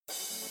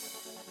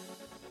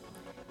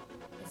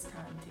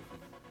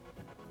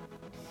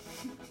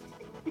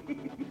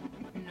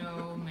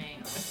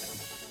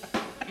Is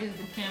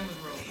the camera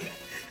rolling?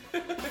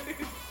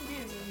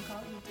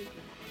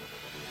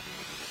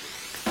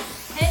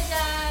 Hey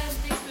guys,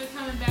 thanks for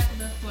coming back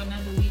with us for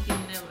another week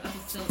and another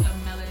episode of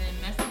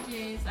Melanin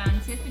Messages. I'm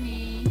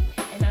Tiffany.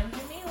 And I'm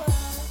Jamila.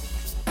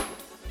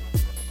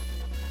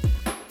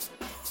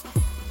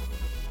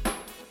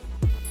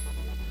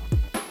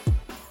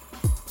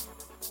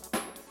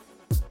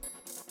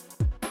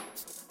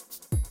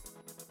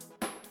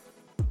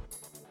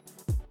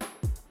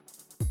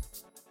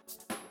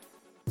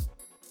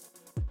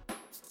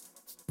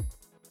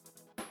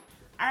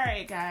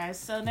 Alright guys,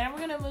 so now we're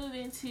going to move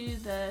into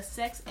the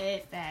sex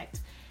ed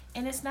fact.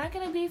 And it's not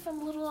going to be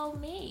from little old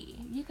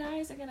me. You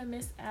guys are going to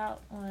miss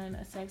out on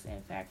a sex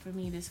ed fact for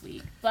me this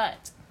week.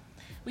 But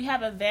we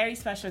have a very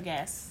special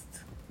guest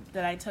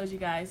that I told you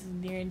guys is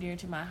near and dear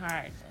to my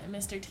heart.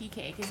 Mr.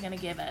 T-Cake is going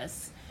to give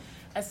us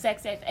a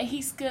sex ed.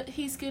 He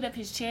scoot up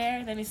his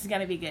chair, then this is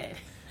going to be good.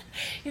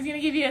 He's going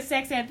to give you a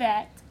sex ed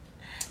fact.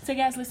 So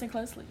guys, listen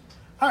closely.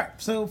 All right,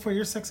 so for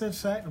your sex ed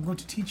fact, I'm going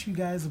to teach you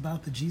guys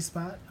about the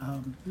G-spot.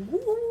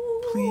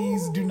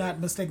 Please do not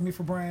mistake me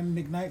for Brian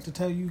McKnight to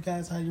tell you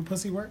guys how your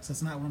pussy works.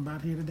 That's not what I'm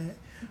about here today.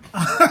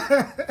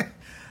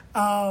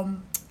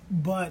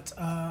 But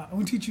I'm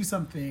going to teach you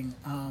something.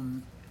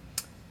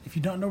 If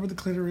you don't know where the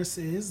clitoris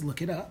is,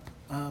 look it up.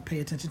 Pay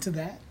attention to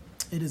that.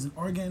 It is an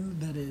organ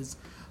that is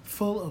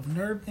full of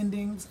nerve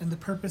endings, and the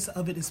purpose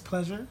of it is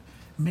pleasure.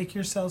 Make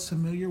yourselves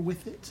familiar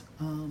with it.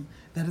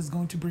 That is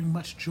going to bring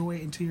much joy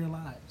into your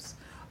lives.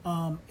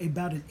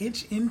 About an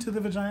inch into the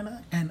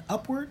vagina and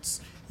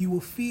upwards, you will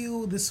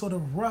feel this sort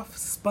of rough,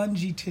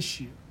 spongy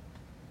tissue.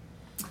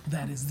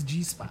 That is the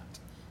G-spot.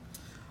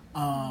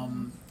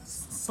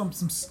 Some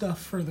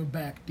stuff further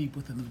back, deep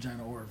within the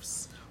vagina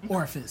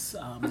orifice.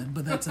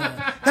 But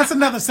that's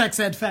another sex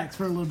ed fact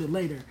for a little bit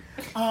later.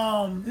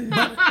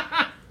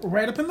 But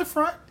right up in the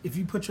front, if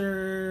you put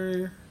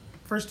your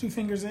first two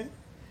fingers in,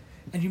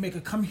 and you make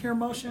a come here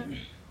motion,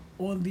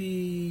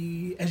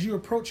 as you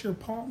approach your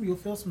palm, you'll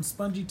feel some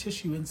spongy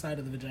tissue inside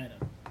of the vagina.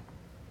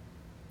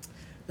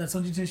 That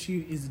spongy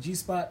tissue is the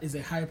G-spot, is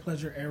a high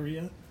pleasure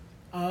area.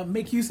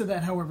 Make use of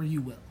that however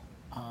you will.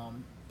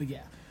 But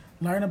yeah,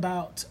 learn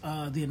about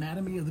the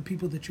anatomy of the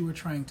people that you are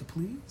trying to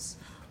please.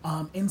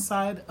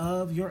 Inside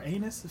of your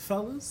anus,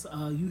 fellas,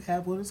 you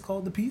have what is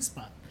called the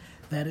P-spot.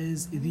 That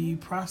is the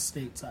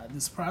prostate side.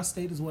 This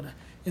prostate is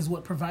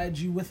what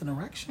provides you with an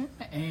erection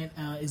and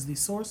is the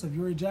source of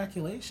your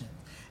ejaculation.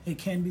 It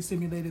can be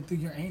stimulated through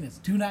your anus.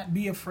 Do not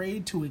be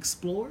afraid to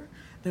explore.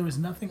 There is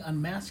nothing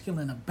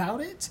unmasculine about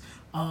it.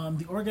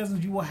 The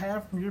orgasms you will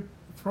have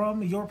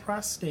from your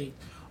prostate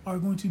are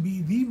going to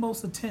be the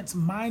most intense,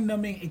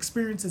 mind-numbing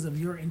experiences of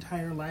your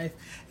entire life.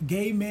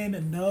 Gay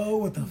men know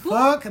what the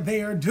fuck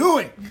they are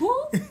doing.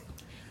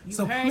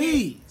 So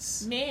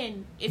please,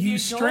 men, if you're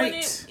doing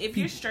it, if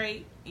you're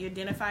straight, you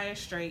identify as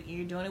straight, and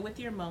you're doing it with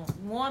your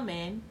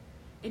woman,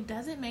 it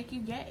doesn't make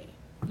you gay.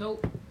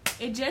 Nope.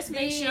 It just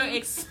makes you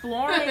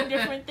exploring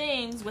different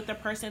things with the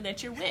person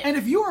that you're with. And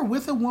if you are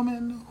with a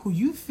woman who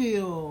you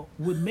feel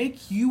would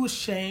make you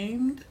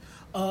ashamed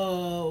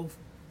of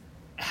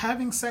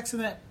having sex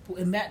in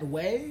that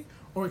way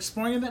or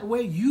exploring in that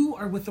way, you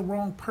are with the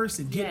wrong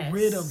person. Get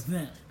rid of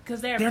them. Because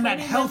they're not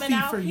healthy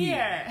out for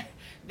here you.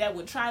 That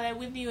would try that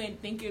with you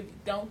and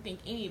don't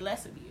think any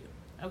less of you.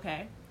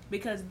 Okay?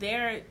 Because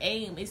their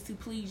aim is to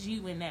please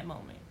you in that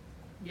moment.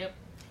 Yep.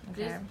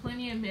 Okay. There's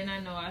plenty of men I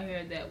know out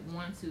here that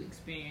want to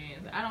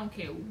experience, I don't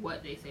care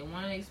what they say,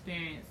 want to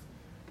experience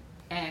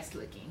ass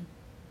licking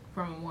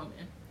from a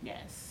woman.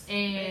 Yes.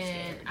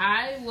 And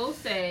I will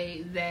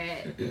say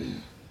that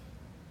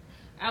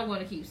I want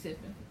to keep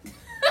sipping.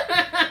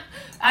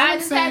 I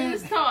just had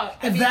this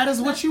talk. If that is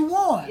what you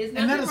want,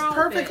 and that is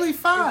perfectly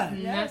fine.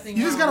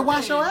 You just got to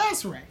wash your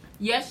ass right.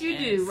 Yes, you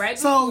do. Right.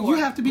 So before.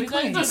 you have to be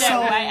clean. We're going to do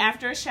that right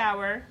after a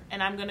shower,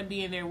 and I'm going to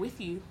be in there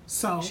with you.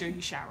 So make sure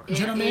you shower.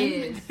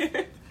 Gentlemen,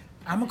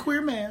 I'm a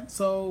queer man,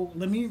 so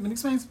let me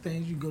explain some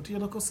things. You go to your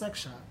local sex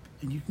shop,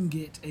 and you can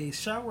get a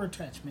shower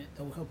attachment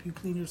that will help you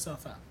clean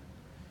yourself out.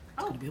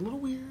 It's going to be a little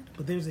weird,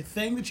 but there's a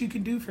thing that you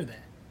can do for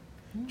that.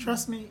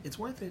 Trust me, it's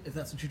worth it if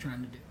that's what you're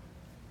trying to do.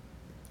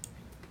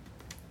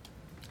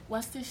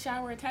 What's this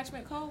shower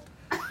attachment called?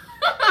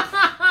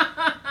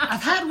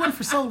 I've had one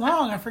for so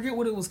long, I forget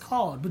what it was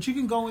called. But you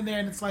can go in there,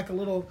 and it's like a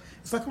little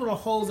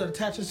hose that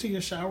attaches to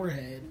your shower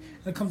head,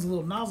 and it comes a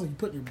little nozzle you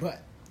put in your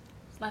butt.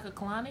 It's like a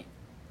colonic?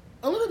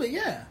 A little bit,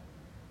 yeah.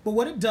 But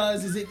what it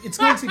does is it's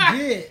going to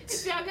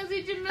get.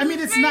 I mean,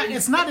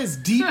 it's not as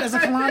deep as a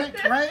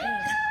colonic, right?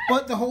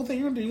 But the whole thing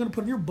you're going to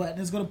put in your butt, and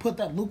it's going to put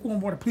that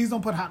lukewarm water. Please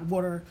don't put hot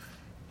water.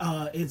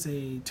 It's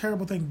a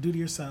terrible thing to do to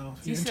yourself.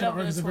 Your internal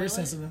organs are very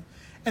sensitive.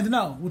 And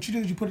no, what you do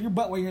is you put it in your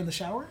butt while you're in the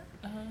shower,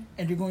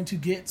 and you're going to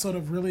get sort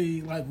of really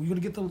you're going to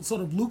get the sort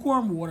of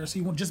lukewarm water, so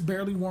you want just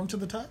barely warm to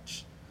the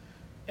touch.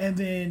 And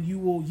then you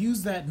will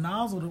use that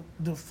nozzle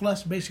to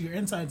flush basically your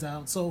insides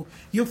out. So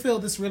you'll feel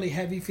this really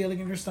heavy feeling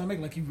in your stomach,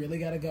 like you really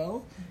got to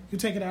go. You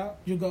take it out,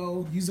 you'll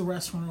go use the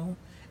restroom,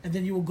 and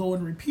then you will go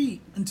and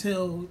repeat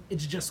until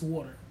it's just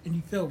water. And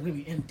you feel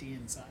really empty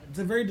inside. It's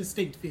a very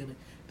distinct feeling.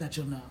 that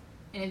you'll know.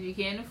 And if you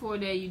can't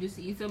afford that, you just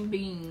eat some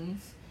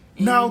beans.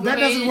 No, that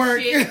doesn't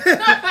work.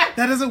 That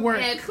doesn't work.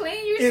 And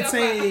clean yourself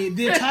up.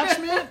 The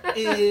attachment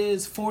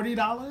is $40.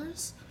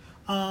 That's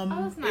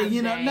not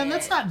bad. No,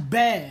 that's not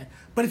bad.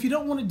 But if you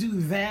don't want to do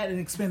that and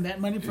expend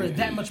that money for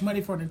that much money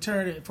for an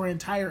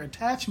entire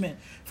attachment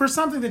for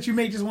something that you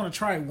may just want to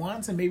try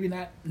once and maybe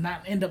not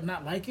end up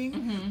not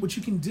liking, what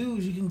you can do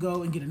is you can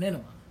go and get an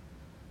enema.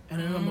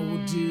 And an enema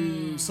will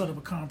do sort of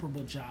a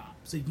comparable job.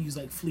 So you can use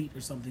like Fleet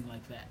or something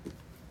like that.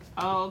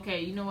 Oh,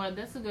 okay. You know what?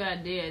 That's a good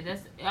idea.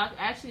 That's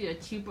actually a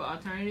cheaper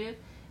alternative.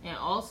 And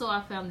also,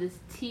 I found this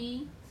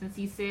tea. Since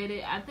he said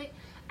it,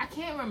 I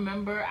can't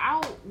remember.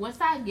 Once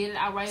I get it,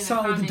 I'll write it in the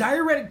comments. So the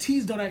diuretic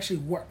teas don't actually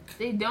work.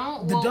 They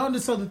don't.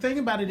 So the thing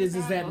about it is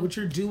that what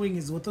you're doing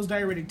is what those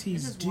diuretic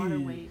teas do. Water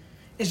weight.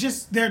 It's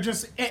just they're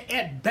just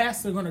at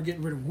best they're going to get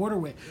rid of water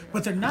weight,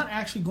 but they're not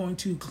actually going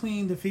to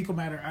clean the fecal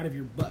matter out of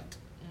your butt.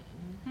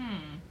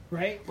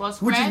 Right? Well,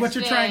 which is what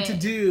you're trying to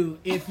do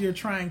if you're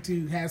trying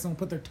to have someone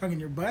put their tongue in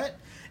your butt.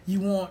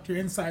 You want your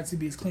insides to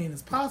be as clean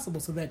as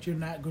possible so that you're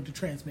not going to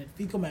transmit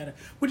fecal matter,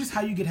 which is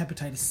how you get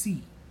hepatitis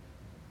C.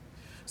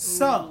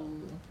 So,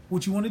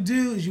 what you want to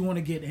do is you want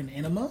to get an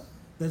enema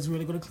that's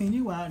really going to clean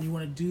you out, and you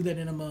want to do that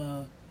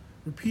enema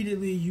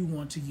repeatedly. You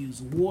want to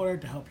use water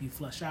to help you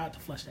flush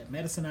that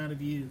medicine out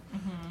of you,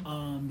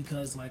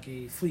 because like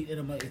a Fleet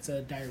enema, it's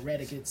a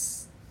diuretic.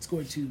 It's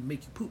going to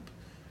make you poop.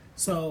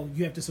 So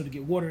you have to sort of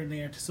get water in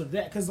there to sort of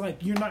that, because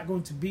like you're not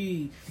going to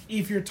be,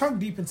 if you're tongue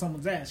deep in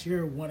someone's ass,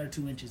 you're 1 or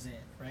 2 inches in,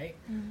 right?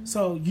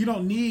 So you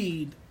don't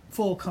need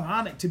full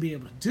colonic to be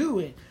able to do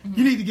it.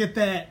 You need to get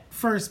that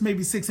first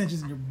maybe 6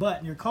 inches in your butt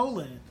and your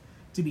colon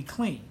to be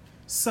clean.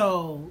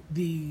 So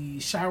the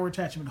shower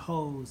attachment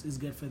hose is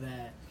good for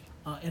that.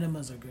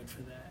 Enemas are good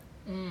for that.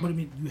 But I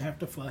mean, you have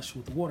to flush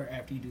with the water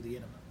after you do the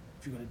enema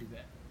if you're going to do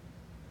that.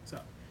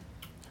 So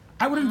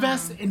I would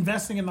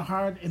investing in the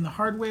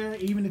hardware,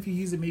 even if you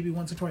use it maybe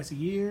once or twice a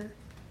year.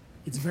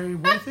 It's very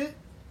worth it.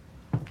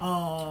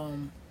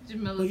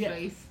 Jamila's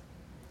face.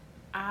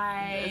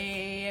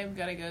 I am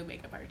gonna go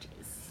make a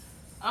purchase.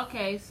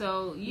 Okay,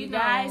 so you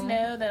guys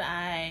know that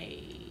I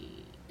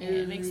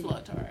am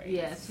exploratory.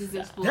 Yes, she's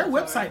exploratory. There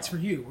are websites for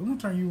you. We're going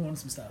to turn you on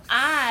some stuff.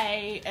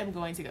 I am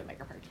going to go make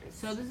a purchase.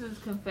 So this is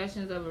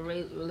Confessions of a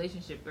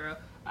Relationship Girl.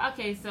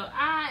 Okay, so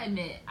I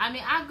admit,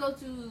 I go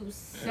to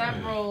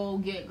several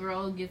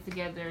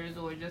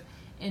get-togethers or just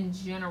in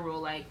general,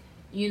 like,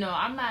 you know,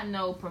 I'm not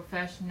no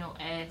professional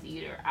ass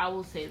eater. I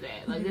will say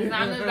that. Like, there's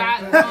not a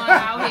lot going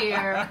out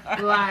here,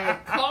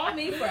 like, call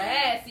me for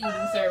ass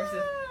eating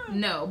services.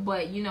 No,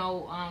 but, you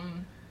know,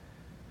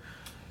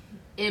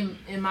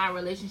 in my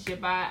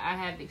relationship, I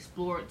have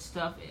explored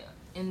stuff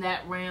in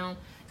that realm,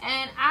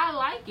 and I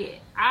like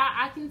it.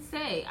 I can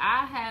say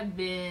I have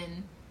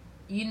been,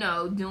 you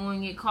know,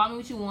 doing it. Call me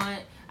what you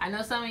want. I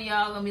know some of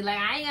y'all gonna be like,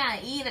 I ain't gonna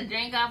eat or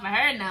drink off of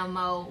her no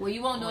more. Well,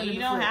 you won't do it. You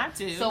don't have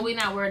to. So we're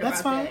not worried That's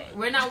about fine. that.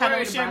 We're not I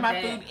worried don't share about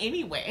my that. food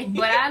anyway.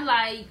 But I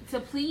like to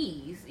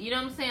please. You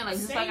know what I'm saying? Like,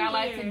 just Same like I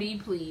like here. to be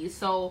pleased.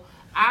 So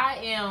I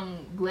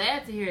am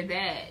glad to hear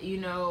that. You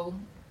know,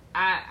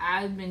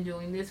 I've been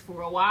doing this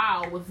for a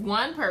while with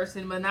one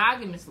person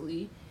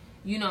monogamously.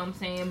 You know what I'm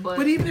saying?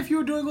 But even if you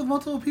were doing it with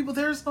multiple people,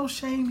 there's no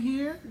shame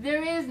here.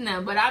 there is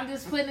none. But I'm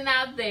just putting it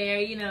out there,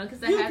 you know,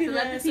 because I have to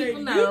let the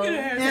people know. You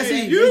can ask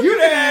see, it. you You can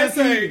can ask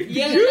ask it. it.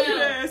 Yeah, You no. can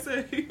ask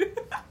it.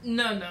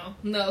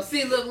 No.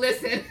 See, look,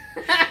 listen.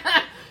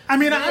 I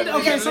mean,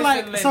 Okay, so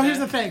listen, so here's Linda.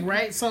 the thing,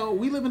 right? So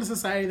we live in a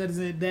society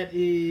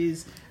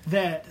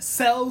that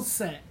sells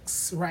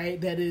sex,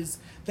 right? That is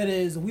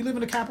we live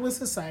in a capitalist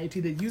society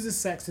that uses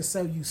sex to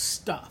sell you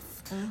stuff.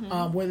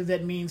 Whether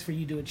that means for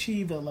you to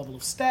achieve a level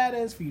of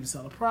status, for you to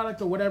sell a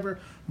product or whatever.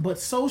 But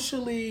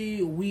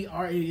socially, we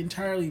are an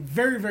entirely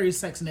very, very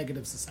sex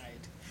negative society.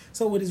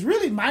 So it is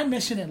really my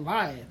mission in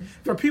life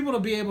for us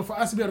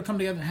to be able to come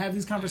together and have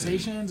these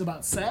conversations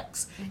about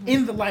sex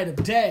in the light of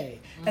day,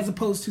 as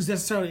opposed to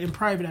necessarily in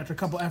private after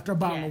a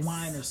bottle of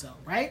wine or so,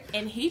 right?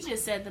 And he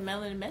just said the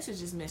Melanin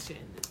Messages mission.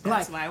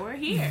 That's why we're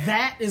here.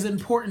 That is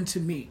important to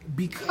me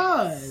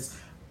because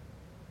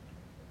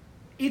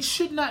it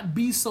should not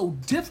be so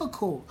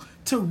difficult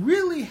to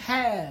really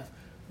have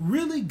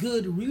really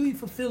good, really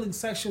fulfilling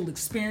sexual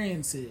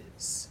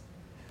experiences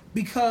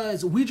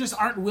because we just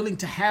aren't willing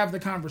to have the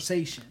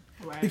conversation.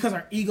 Right. Because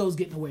our egos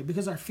get in the way,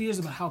 because our fears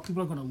about how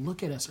people are going to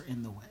look at us are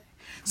in the way.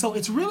 So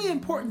it's really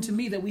important to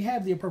me that we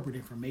have the appropriate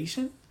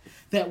information,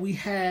 that we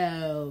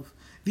have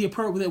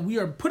that we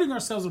are putting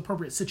ourselves in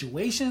appropriate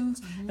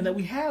situations, and that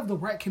we have the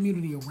right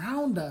community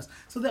around us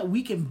so that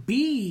we can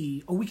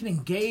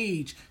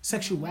engage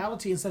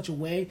sexuality in such a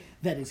way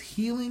that is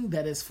healing,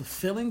 that is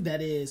fulfilling, that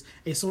is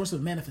a source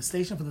of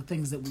manifestation for the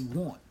things that we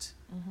want.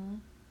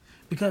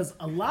 Because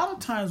a lot of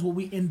times what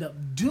we end up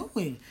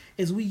doing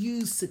is we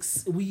use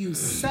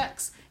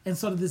sex in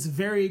sort of this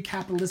very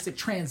capitalistic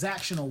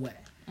transactional way.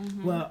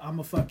 Well, I'm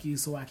gonna fuck you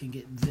so I can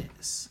get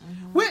this.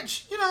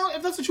 Which, you know,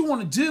 if that's what you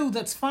want to do,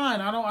 that's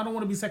fine. I don't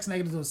want to be sex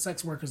negative to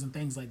sex workers and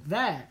things like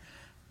that.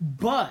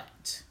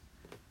 But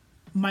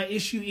My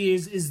issue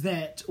is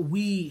that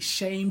we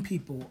shame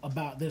people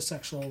about their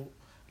sexual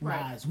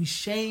lives. We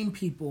shame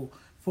people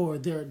for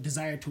their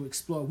desire to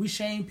explore. We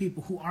shame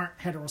people who aren't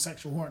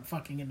heterosexual, who aren't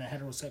fucking in the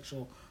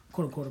heterosexual,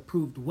 quote unquote,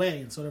 approved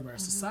way in sort of our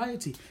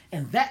society.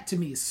 And that to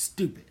me is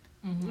stupid.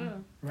 Yeah.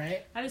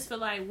 Right? I just feel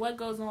like what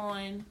goes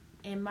on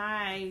in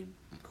my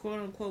quote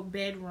unquote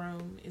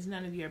bedroom is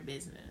none of your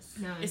business.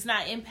 No. It's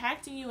not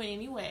impacting you in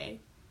any way.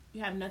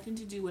 You have nothing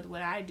to do with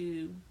what I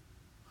do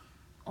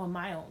on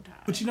my own time.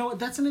 But you know what?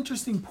 That's an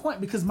interesting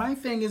point, because my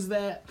thing is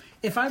that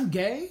if I'm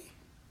gay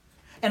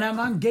and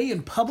I'm gay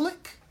in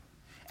public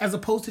as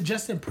opposed to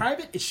just in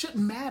private, it shouldn't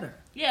matter.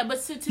 Yeah,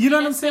 but to You me, know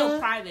what that's I'm still saying?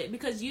 private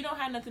because you don't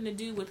have nothing to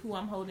do with who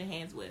I'm holding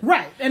hands with.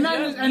 Right. And I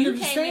You understand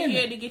came in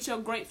here that. to get your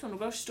grapes from the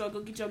grocery store. Go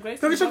get your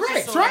grapes Go from get the your grocery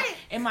grapes, store right?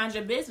 and mind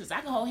your business.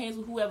 I can hold hands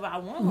with whoever I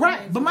want. to hold Right.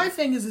 hands But with. my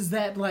thing is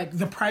that, like,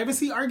 the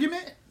privacy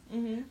argument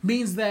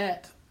means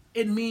that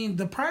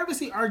the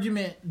privacy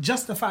argument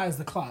justifies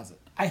the closet.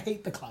 I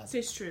hate the closet.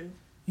 It's true.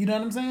 You know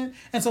what I'm saying?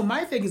 And so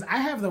my thing is, I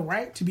have the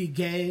right to be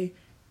gay,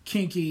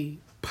 kinky,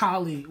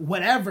 poly,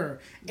 whatever,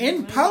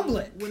 in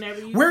public,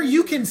 whenever where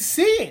you can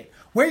see it,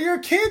 where your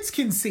kids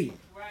can see it.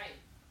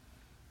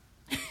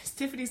 Right.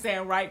 Tiffany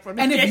saying right from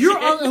the And if get-go.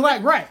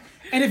 you're right,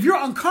 and if you're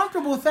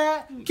uncomfortable with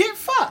that, get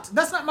fucked.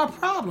 That's not my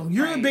problem.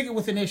 You're a Right. bigot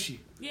with an issue.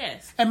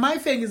 Yes. And my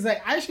thing is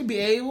that I should be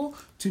able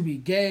to be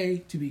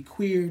gay, to be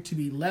queer, to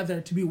be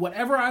leather, to be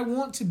whatever I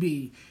want to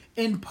be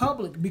in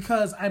public,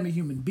 because I'm a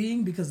human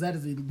being, because that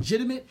is a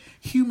legitimate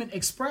human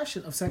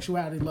expression of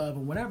sexuality, love,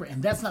 and whatever.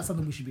 And that's not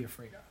something we should be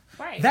afraid of.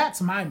 Right.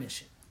 That's my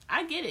mission.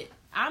 I get it.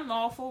 I'm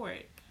all for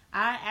it.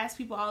 I ask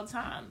people all the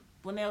time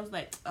when they was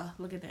like,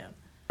 look at them.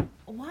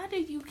 Why do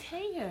you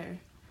care?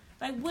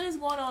 Like, what is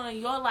going on in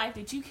your life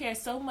that you care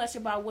so much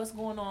about what's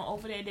going on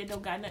over there that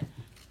don't got nothing?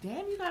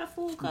 Damn, you got a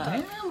full cup.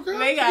 Damn, girl.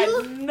 They got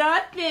You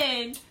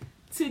nothing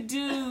to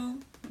do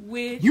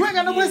with ain't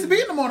got no place to be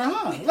in the morning,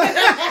 huh?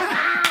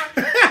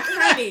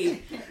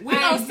 Honey, we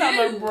I on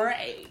summer do.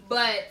 break.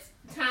 But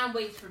time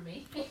waits for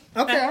me.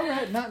 Okay, all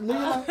right. Not leave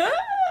it alone.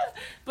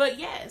 But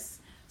yes,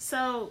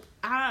 so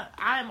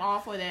I'm all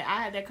for that.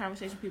 I have that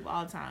conversation with people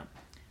all the time.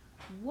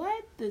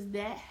 What does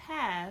that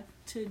have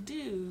to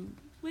do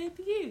with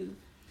you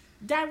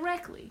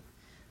directly?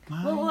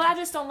 Well, I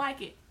just don't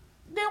like it.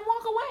 Then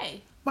walk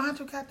away. Mind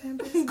your goddamn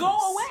business. Go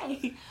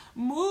away.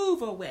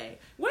 Move away.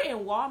 We're in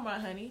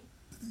Walmart, honey.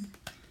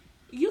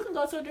 You can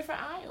go to a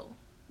different aisle.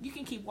 You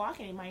can keep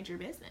walking and mind your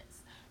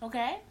business.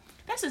 Okay?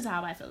 That's just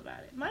how I feel about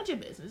it. Mind your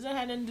business. It don't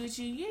have nothing to do with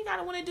you. You ain't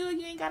gotta want to do it.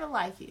 You ain't gotta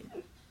like it.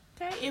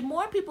 Okay? If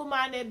more people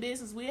mind their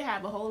business, we'd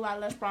have a whole lot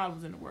less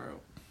problems in the world.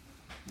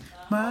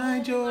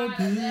 Mind your lot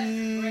of less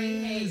gray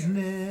hair.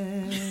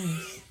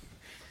 business.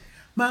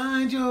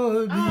 Mind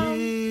your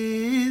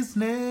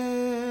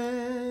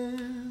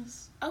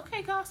business.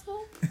 Okay,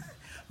 gospel.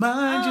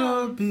 Mind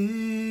your I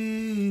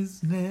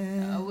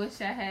business.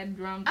 wish I had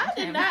drums. I and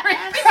did not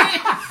tambourines.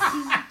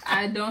 ask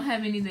I don't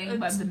have anything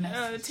but the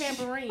message.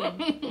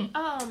 tambourine.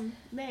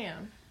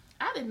 Ma'am,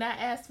 I did not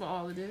ask for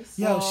all of this.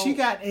 Yo, So- she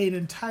got an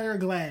entire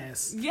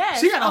glass.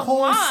 Yes, she got a of whole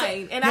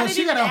wine, and I didn't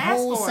she got even a ask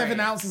whole for 7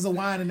 it. ounces of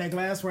wine in that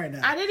glass right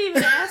now. I didn't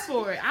even ask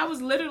for it. I was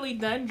literally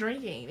done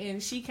drinking,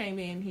 and she came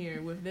in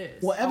here with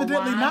this. Well,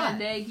 evidently a wine not. a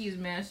day keeps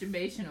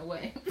masturbation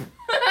away.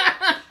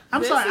 I'm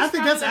This sorry. is I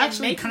think that's probably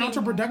actually gonna make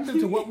me- counterproductive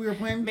to what we were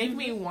planning. Make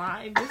me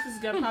whine. This is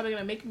probably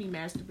gonna make me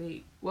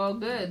masturbate. Well,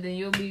 good. Then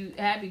you'll be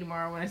happy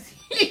tomorrow when I see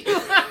you.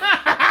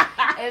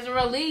 It's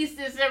released.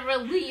 It's a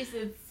release.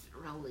 It's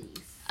release.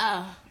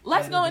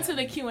 Let's go into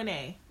the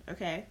Q&A.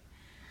 Okay.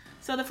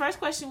 So the first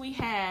question we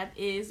have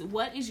is,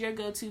 what is your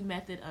go-to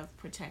method of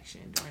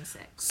protection during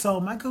sex? So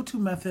my go-to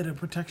method of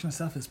protection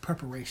itself is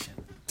preparation.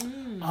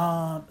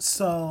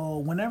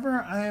 So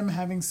whenever I am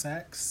having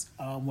sex,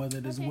 whether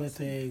it is with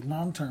a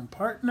long-term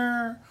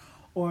partner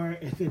or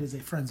if it is a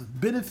friends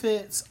with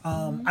benefits,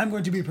 I'm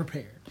going to be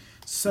prepared.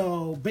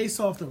 So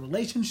based off the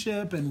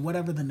relationship and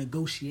whatever the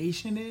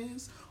negotiation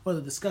is or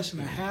the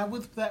discussion I have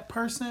with that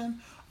person,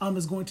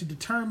 is going to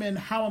determine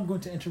how I'm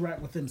going to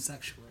interact with them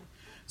sexually.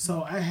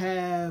 So I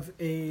have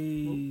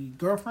a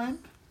girlfriend.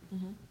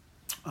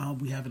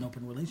 We have an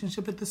open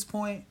relationship at this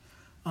point.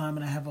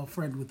 And I have a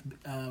friend with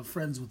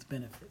friends with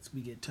benefits.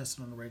 We get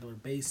tested on a regular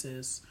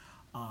basis.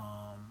 Those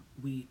are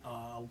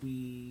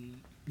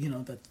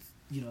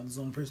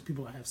the only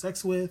people I have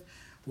sex with.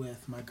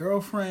 With my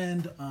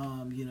girlfriend,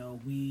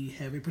 we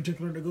have a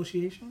particular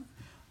negotiation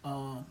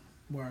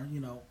where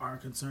our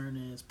concern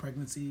is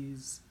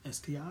pregnancies,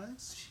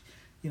 STIs.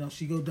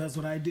 She does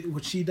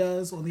what she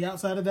does on the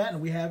outside of that,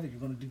 and we have it. You're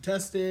going to do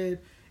tested.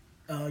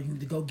 You need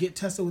to go get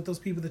tested with those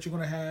people that you're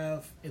going to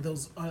have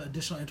those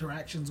additional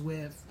interactions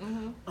with,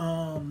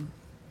 and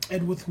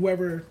with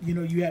whoever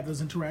you have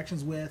those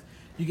interactions with.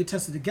 You get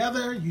tested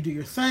together. You do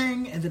your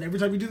thing, and then every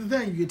time you do the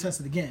thing, you get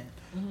tested again.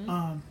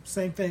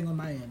 Same thing on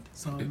my end.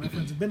 So my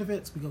friends with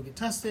benefits, we go get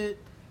tested.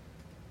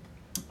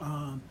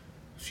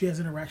 She has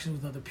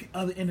interactions with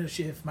other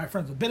if my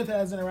friends with benefit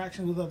has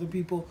interactions with other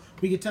people,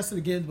 we get tested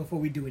again before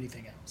we do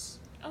anything else.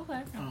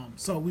 Okay.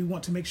 So we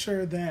want to make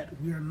sure that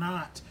we're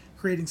not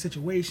creating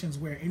situations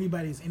where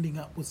anybody's ending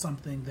up with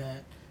something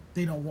that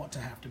they don't want to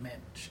have to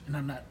manage. And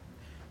I'm not,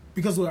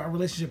 because our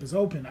relationship is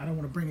open, I don't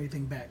want to bring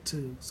anything back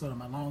to sort of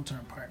my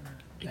long-term partner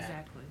that,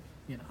 Exactly.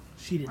 you know,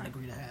 she didn't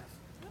agree to have.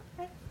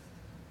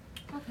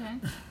 Okay,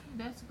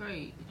 that's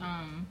great.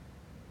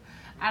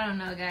 I don't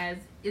know, guys.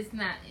 It's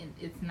not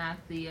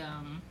the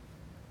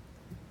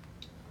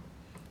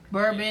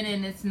bourbon,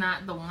 and it's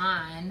not the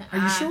wine. Are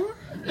you sure?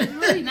 It's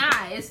really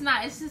not. It's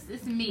not. It's just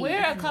it's me.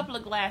 We're a couple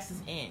of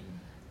glasses in.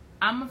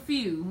 I'm a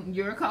few.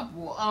 You're a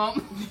couple.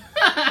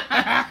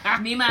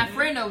 Me and my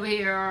friend over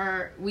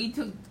here we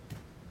took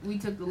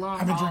the long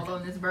haul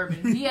on this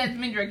bourbon. He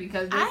hasn't been drinking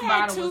because this I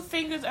had bottle 2 was.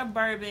 fingers of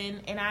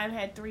bourbon, and I've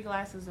had 3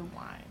 glasses of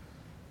wine.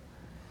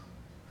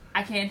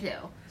 I can't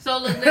tell. So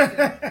look,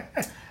 listen.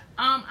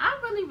 I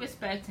really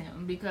respect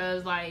him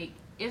because like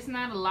it's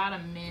not a lot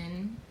of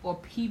men or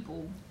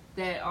people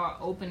that are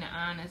open and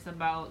honest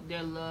about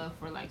their love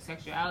for like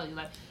sexuality.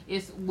 Like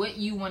it's what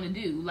you want to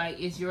do. Like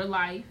it's your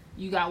life.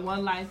 You got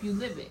one life. You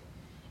live it.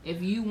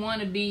 If you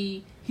want to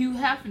be Hugh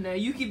Hefner,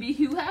 you can be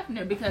Hugh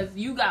Hefner because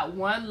you got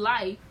one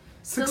life.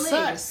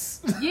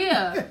 Success. To live.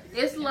 Yeah,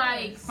 it's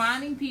like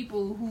finding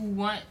people who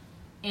want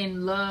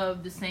and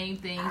love the same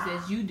things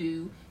as you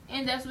do.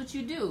 And that's what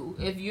you do.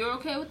 If you're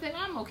okay with it,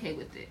 I'm okay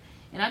with it.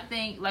 And I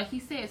think, like he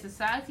said,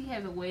 society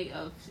has a way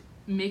of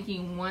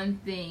making one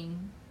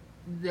thing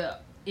the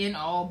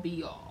end-all,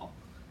 be-all.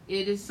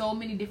 It is so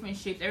many different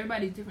shapes.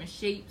 Everybody's different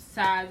shapes,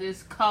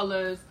 sizes,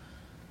 colors.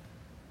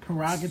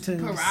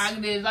 Prerogatives. I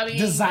mean,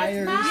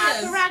 desires. My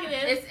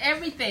prerogative. It's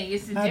everything.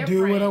 It's I different.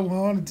 do what I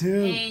want to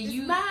do.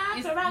 And my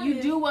prerogative. you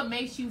do what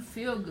makes you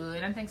feel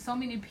good. I think so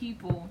many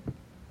people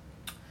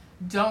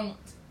don't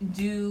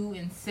do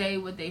and say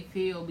what they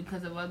feel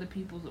because of other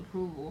people's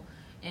approval.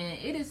 And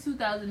it is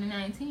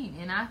 2019,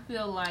 and I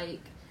feel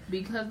like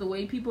because the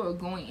way people are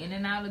going in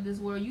and out of this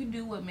world, you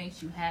do what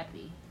makes you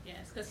happy.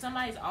 Yes, because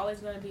somebody's always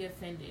going to be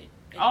offended.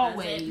 It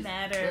Always. doesn't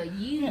matter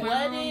Well,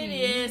 what it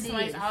is.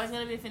 Somebody's always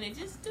going to be offended.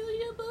 Just do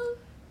your boo.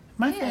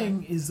 My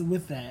thing is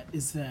with that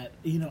is that,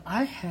 you know,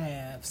 I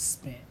have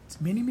spent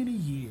many, many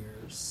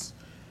years,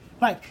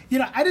 like, you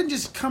know, I didn't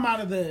just come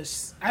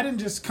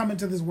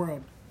into this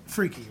world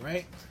freaky,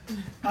 right? You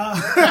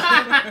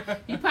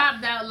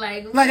popped out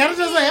like I was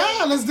just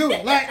like, let's do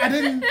it. Like,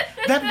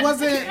 that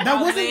wasn't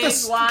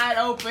Legs wide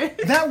open.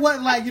 that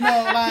wasn't like, you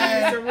know,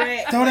 like,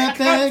 throw that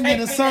thing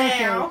in a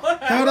circle.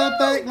 Throw that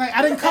thing. Like,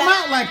 I didn't come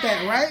out like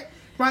that, right?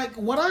 Like,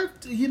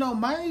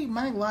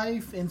 my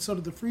life and sort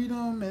of the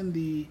freedom and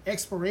the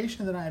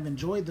exploration that I have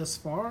enjoyed thus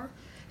far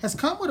has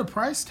come with a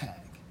price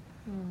tag.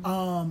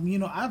 You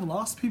know, I've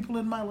lost people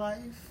in my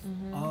life.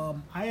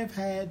 I have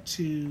had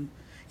to...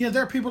 You know,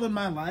 there are people in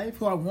my life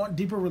who I want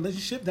deeper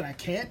relationship that I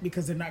can't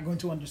because they're not going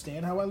to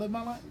understand how I live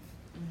my life.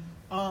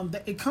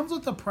 It comes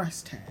with a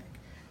price tag.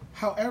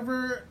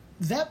 However,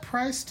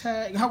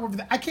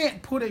 I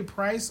can't put a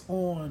price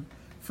on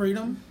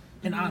freedom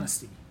and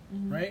honesty,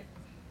 right?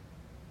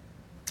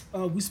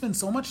 We spend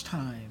so much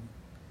time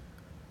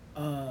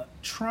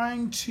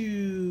trying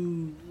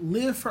to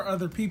live for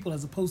other people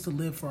as opposed to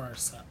live for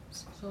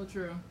ourselves. So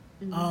true.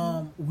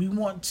 We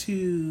want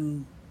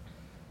to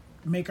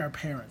make our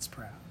parents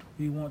proud.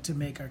 We want to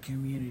make our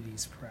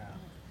communities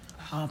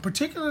proud.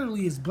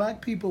 Particularly as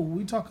Black people, when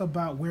we talk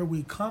about where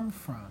we come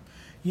from,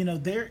 you know,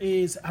 there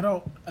is, I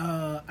don't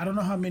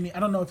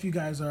know if you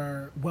guys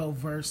are well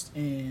versed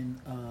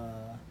in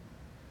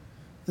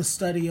the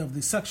study of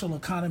the sexual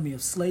economy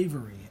of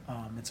slavery.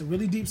 It's a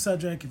really deep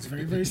subject. It's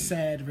very, very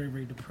sad, very,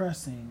 very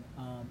depressing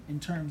in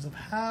terms of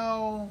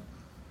how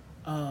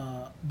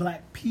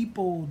Black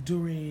people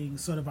during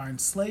sort of our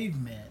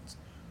enslavement,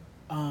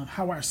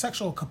 how our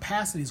sexual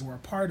capacities were a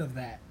part of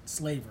that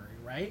slavery,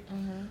 right?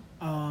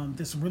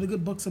 There's some really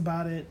good books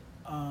about it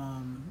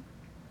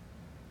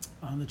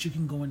that you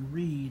can go and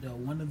read.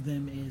 One of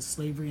them is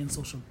Slavery and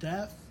Social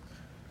Death.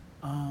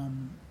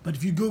 But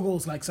if you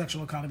Google like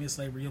sexual economy of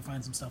slavery, you'll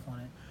find some stuff on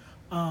it.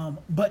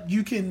 But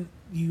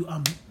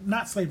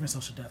not Slavery and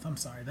Social Death. I'm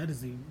sorry,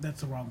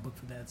 that's the wrong book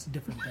for that. It's a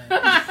different thing.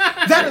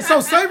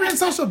 So Slavery and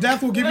Social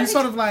Death will give you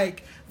sort of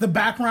like the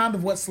background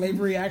of what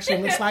slavery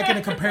actually looks like in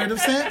a comparative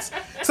sense.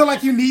 So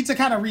like you need to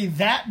kind of read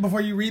that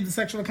before you read the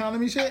sexual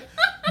economy shit.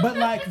 But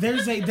like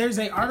there's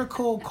a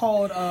article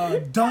called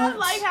 "Don't." I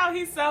like how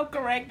he's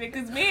self-corrected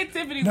because me and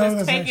Tiffany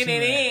was taking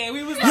it in.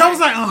 We was like, I was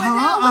like,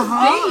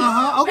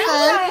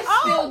 okay.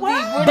 Still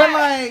deep. But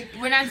like,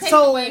 We're not taking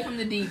away from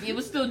the deep. It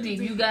was still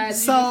deep. You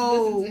guys.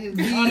 So you just listened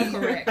to his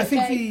autocorrect. I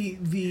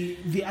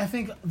think I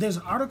think there's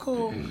an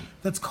article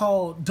that's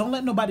called "Don't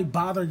Let Nobody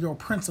Bother Your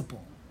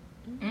Principle."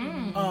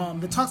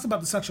 That talks about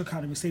the sexual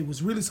economy. It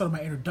was really sort of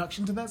my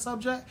introduction to that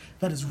subject.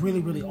 That is really,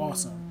 really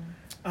awesome.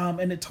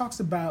 And it talks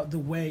about the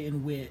way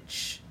in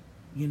which,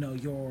 you know,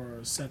 your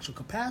sexual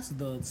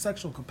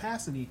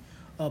capacity,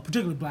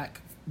 particularly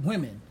Black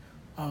women,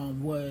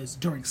 was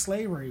during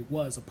slavery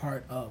was a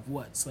part of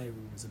what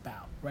slavery was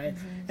about, right?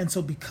 And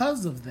so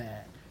because of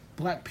that,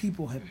 Black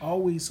people have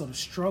always sort of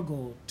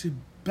struggled to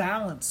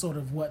balance sort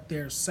of what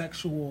their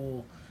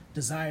sexual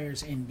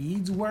desires and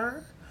needs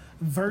were,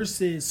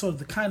 versus sort of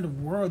the kind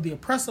of world, the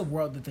oppressive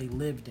world that they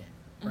lived in,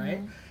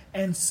 right?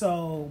 And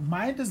so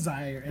my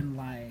desire in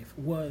life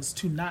was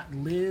to not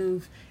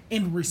live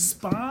in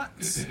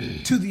response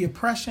to the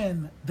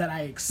oppression that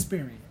I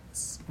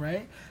experience,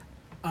 right?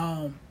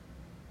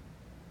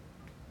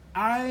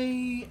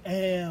 I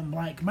am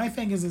like, my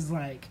thing is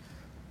like,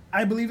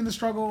 I believe in the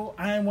struggle.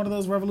 I am one of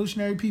those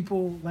revolutionary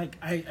people. Like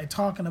I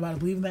talking about, I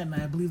believe in that, and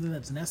I believe that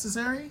that's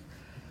necessary.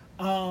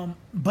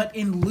 But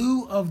in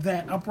lieu of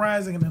that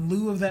uprising, and in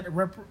lieu of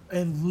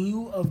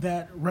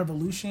that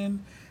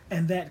revolution,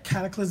 and that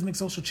cataclysmic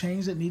social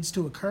change that needs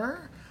to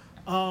occur,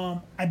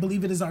 I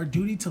believe it is our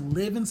duty to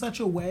live in such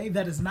a way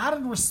that is not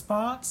in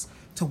response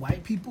to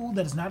white people,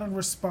 that is not in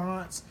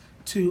response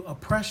to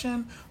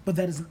oppression, but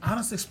that is an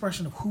honest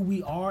expression of who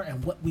we are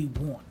and what we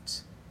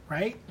want,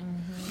 right?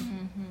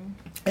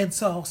 And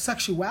so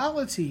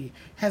sexuality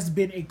has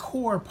been a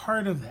core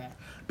part of that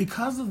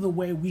because of the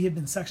way we have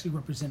been sexually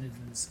represented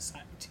in this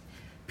society.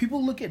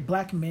 People look at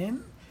black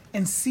men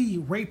and see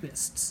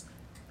rapists,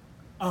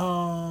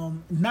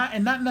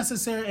 not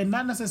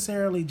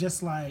necessarily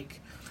just like,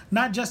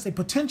 not just a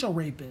potential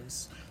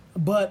rapist,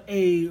 but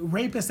a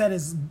rapist that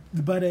is,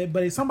 but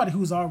somebody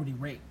who's already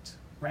raped,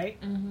 right?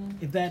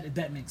 If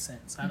that makes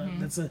sense. I don't,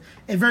 that's a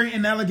very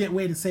inelegant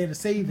way to say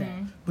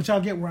that, but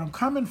y'all get where I'm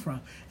coming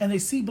from. And they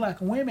see black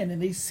women,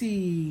 and they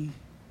see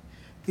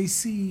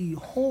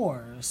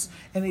whores,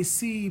 and they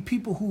see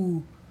people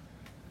who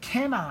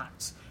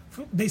cannot.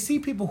 They see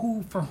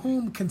people for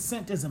whom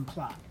consent is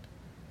implied.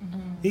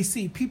 They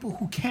see people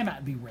who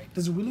cannot be raped.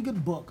 There's a really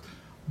good book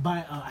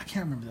by I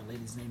can't remember the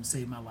lady's name,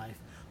 saved my life,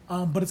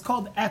 but it's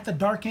called At the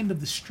Dark End of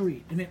the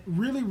Street, and it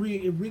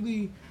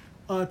really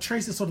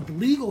traces sort of the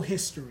legal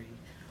history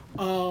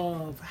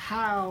of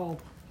how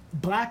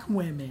black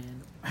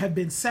women have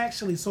been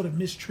sexually sort of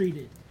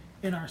mistreated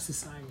in our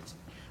society.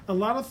 A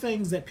lot of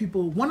things that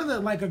people, one of the,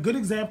 like a good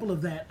example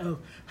of that, of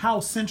how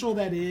central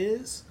that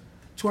is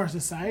to our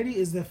society,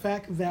 is the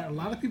fact that a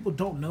lot of people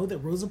don't know that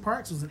Rosa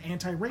Parks was an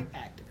anti-rape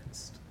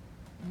activist.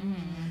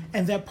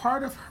 And that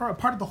part of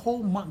the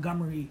whole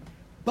Montgomery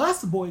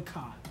bus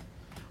boycott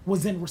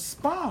was in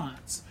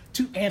response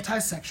to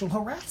anti-sexual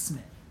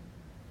harassment.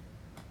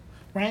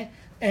 Right?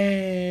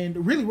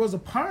 And really, Rosa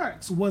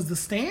Parks was the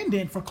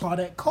stand-in for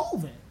Claudette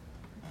Colvin,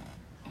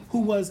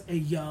 who was a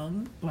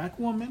young black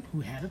woman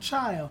who had a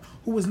child,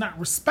 who was not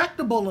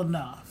respectable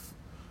enough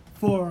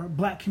for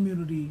black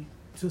community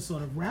to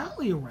sort of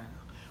rally around,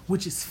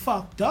 which is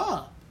fucked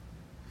up.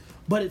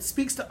 But it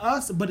speaks to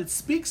us, but it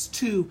speaks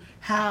to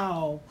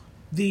how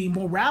the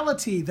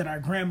morality that our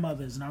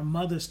grandmothers and our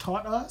mothers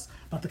taught us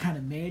about the kind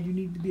of man you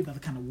need to be, about the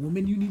kind of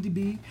woman you need to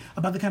be,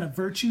 about the kind of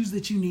virtues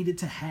that you needed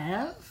to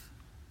have,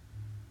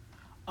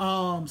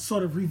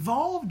 sort of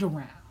revolved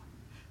around.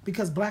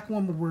 Because black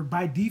women were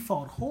by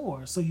default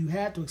whores, so you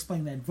had to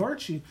explain that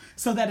virtue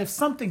so that if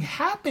something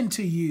happened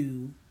to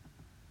you,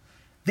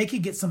 they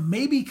could get some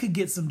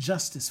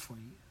justice for you.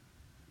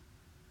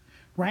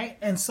 Right?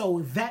 And so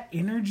that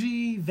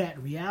energy,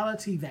 that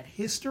reality, that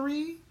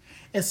history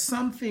is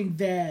something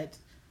that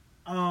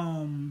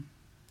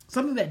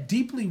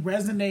deeply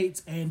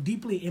resonates and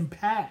deeply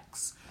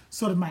impacts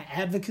sort of my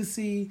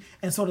advocacy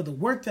and sort of the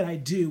work that I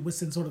do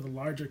within sort of the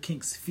larger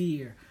kink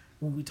sphere.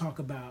 When we talk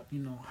about,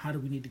 how do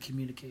we need to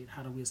communicate?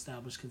 How do we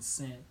establish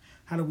consent?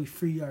 How do we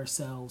free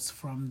ourselves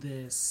from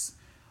this?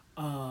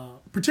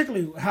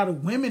 Particularly, how do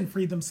women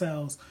free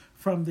themselves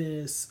from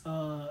this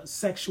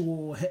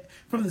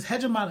from this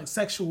hegemonic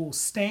sexual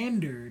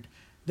standard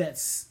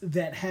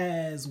that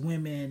has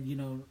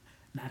women,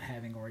 not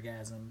having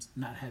orgasms,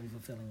 not having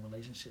fulfilling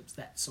relationships,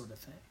 that sort of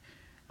thing.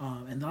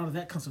 And a lot of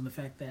that comes from the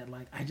fact that,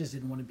 like, I just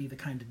didn't want to be the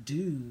kind of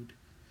dude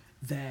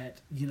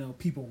that,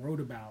 people wrote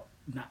about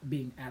not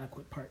being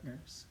adequate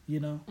partners,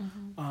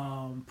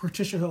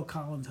 Patricia Hill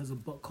Collins has a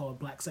book called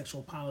Black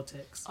Sexual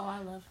Politics. Oh, I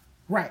love.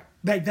 Right.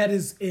 Like, that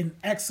is an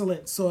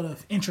excellent sort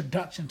of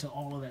introduction to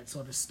all of that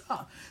sort of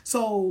stuff.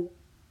 So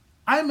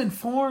I'm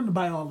informed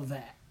by all of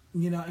that,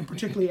 and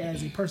particularly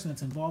as a person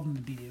that's involved in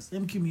the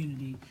BDSM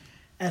community,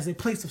 as a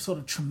place of sort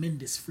of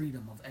tremendous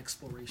freedom of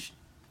exploration.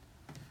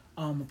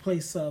 A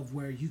place of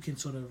where you can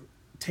sort of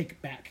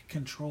take back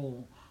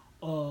control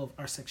of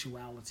our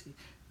sexuality.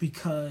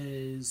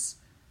 Because,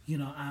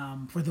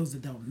 for those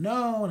that don't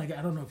know, and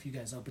I don't know if you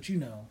guys know, but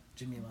Jamila,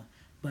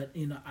 but,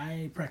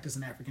 I practice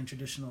an African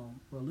traditional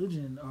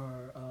religion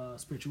or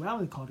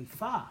spirituality called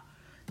Ifa.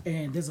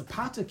 And there's a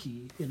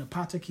pataki, and a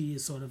pataki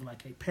is sort of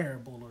like a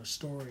parable or a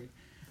story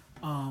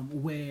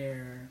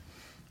where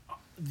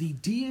the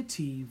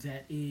deity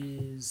that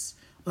is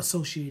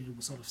associated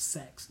with sort of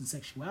sex and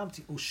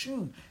sexuality,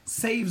 Oshun,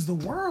 saves the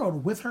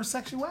world with her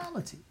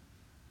sexuality.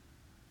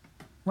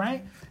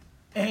 Right?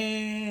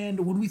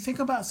 And when we think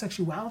about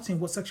sexuality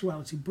and what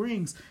sexuality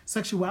brings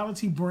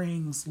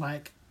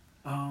like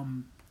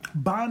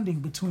bonding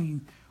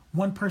between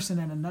one person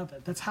and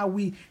another. That's how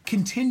we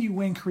continue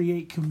and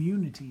create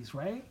communities,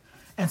 right?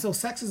 And so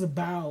sex is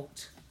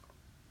about,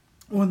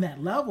 on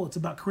that level, it's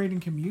about creating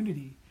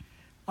community,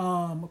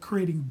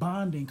 creating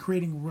bonding,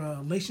 creating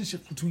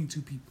relationships between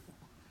two people.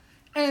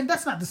 And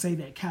that's not to say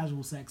that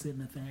casual sex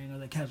isn't a thing or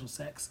that casual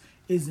sex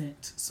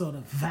isn't sort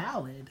of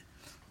valid,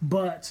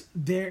 but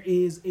there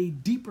is a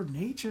deeper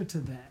nature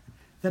to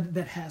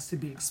that has to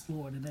be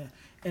explored,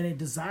 and a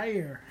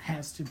desire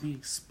has to be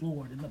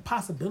explored, and the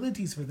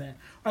possibilities for that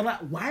are a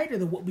lot wider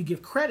than what we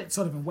give credit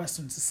sort of in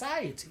Western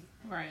society.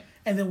 Right.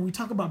 And then when we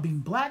talk about being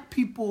black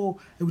people,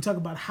 and we talk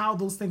about how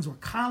those things were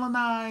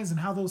colonized and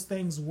how those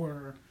things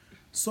were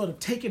sort of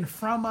taken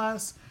from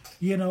us,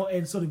 you know,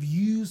 and sort of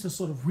used to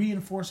sort of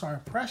reinforce our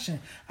oppression,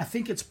 I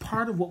think it's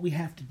part of what we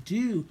have to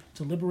do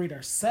to liberate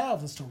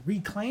ourselves is to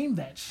reclaim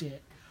that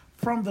shit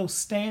from those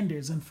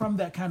standards and from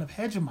that kind of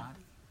hegemony.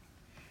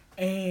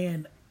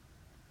 And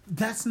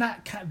that's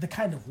not the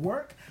kind of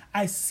work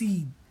I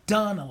see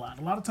done a lot.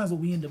 A lot of times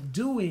what we end up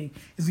doing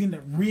is we end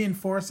up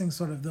reinforcing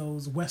sort of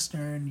those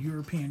Western,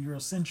 European,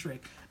 Eurocentric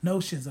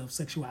notions of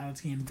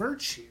sexuality and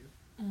virtue,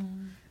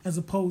 as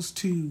opposed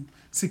to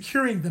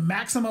securing the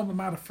maximum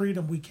amount of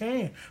freedom we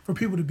can for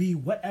people to be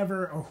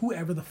whatever or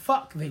whoever the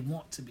fuck they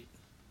want to be.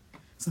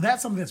 So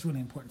that's something that's really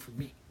important for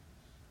me.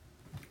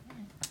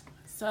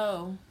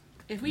 So,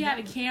 if we had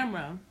a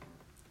camera,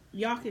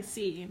 y'all could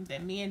see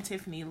that me and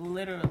Tiffany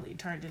literally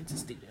turned into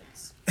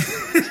students.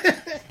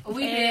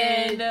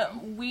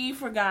 We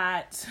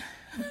forgot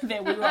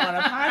that we were on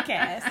a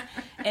podcast,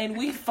 and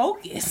we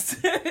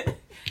focused.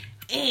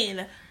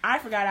 And I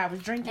forgot I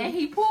was drinking. And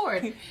he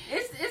poured.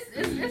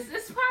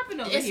 It's popping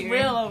over It's here.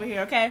 real over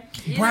here, okay?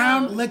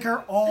 Brown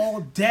liquor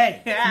all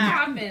day. It's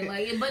popping,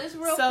 but it's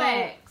real So-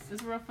 facts.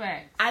 It's real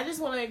facts. I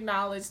just want to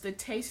acknowledge the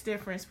taste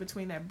difference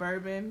between that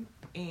bourbon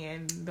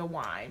and the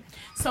wine.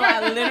 So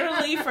I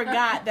literally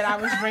forgot that I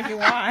was drinking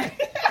wine.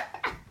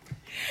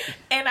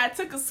 And I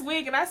took a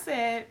swig and I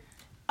said,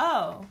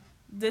 oh,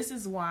 this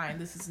is wine.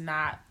 This is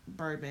not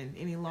bourbon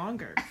any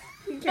longer.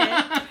 Okay?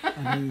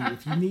 I mean,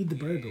 if you need the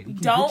bourbon, we can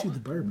get you the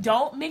bourbon.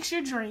 Don't mix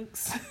your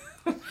drinks.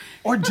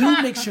 Or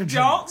do mix your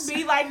Don't drinks.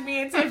 be like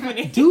me and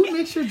Tiffany. Do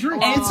mix your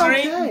drinks. And It's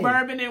drink okay.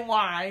 bourbon and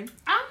wine.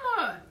 I'm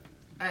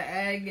an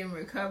egg in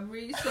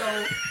recovery,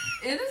 so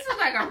this is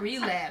like a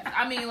relapse.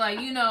 I mean,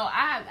 like, you know,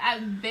 I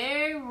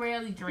very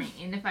rarely drink,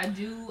 and if I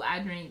do, I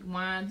drink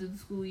wine through the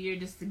school year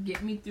just to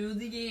get me through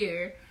the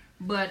year.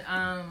 But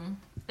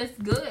it's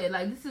good.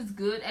 Like, this is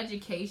good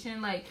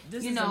education. Like,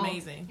 This you is know,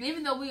 amazing.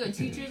 even though we are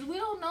teachers, we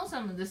don't know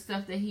some of the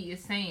stuff that he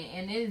is saying,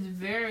 and it is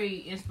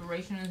very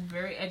inspirational. It's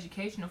very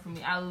educational for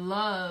me. I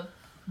love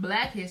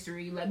Black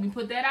history. Let me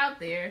put that out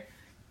there,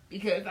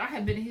 because I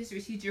have been a history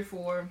teacher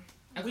for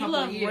a We couple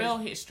love of years. real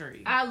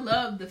history. I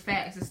love the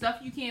facts. The stuff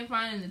you can't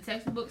find in the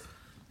textbooks,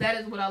 that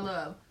is what I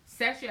love.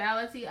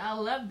 Sexuality, I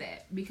love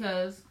that,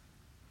 because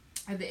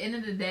at the end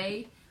of the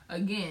day,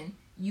 again,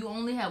 you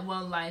only have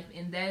one life,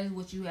 and that is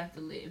what you have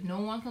to live.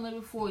 No one can live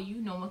it for you.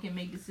 No one can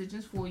make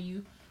decisions for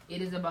you.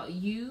 It is about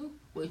you,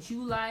 what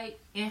you like,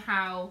 and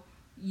how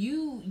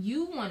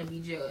you want to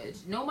be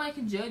judged. Nobody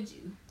can judge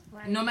you.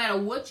 Right. No matter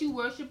what you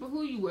worship or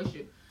who you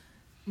worship.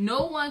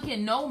 No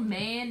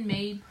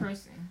man-made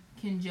person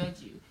can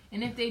judge you.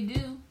 And if they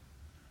do,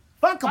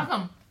 Fuck fuck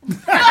 'em. them.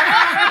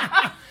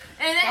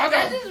 And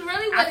that's just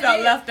really what I felt it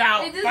is. left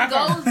out. It just Fuck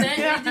 'em. goes.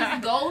 It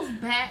just goes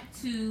back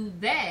to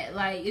that.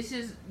 Like, it's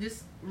just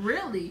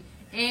really.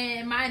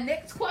 And my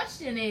next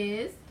question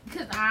is,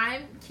 because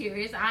I'm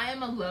curious, I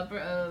am a lover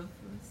of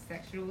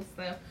sexual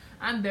stuff.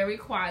 I'm very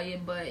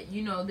quiet, but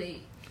you know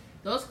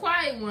those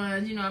quiet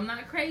ones. You know, I'm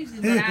not crazy,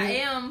 but I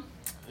am.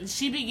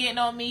 She be getting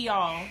on me,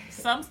 y'all.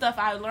 Some stuff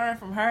I learned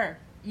from her.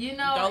 You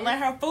know, Don't let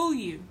her fool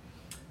you.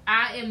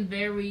 I am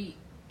very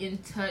in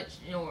touch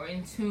or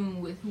in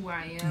tune with who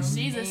I am.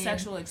 She's a and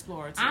sexual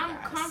explorer too, I'm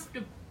guys.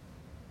 comfortable.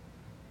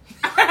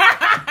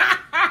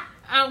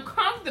 I'm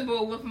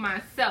comfortable with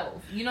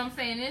myself. You know what I'm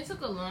saying? It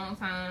took a long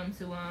time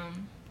to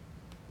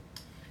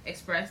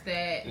express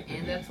that,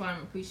 and that's why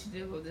I'm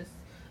appreciative of this,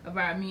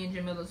 about me and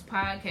Jamila's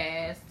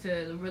podcast,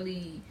 to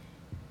really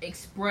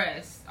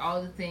express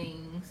all the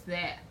things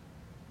that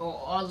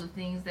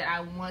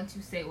I want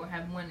to say or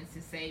have wanted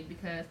to say,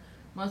 because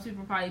most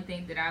people probably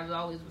think that I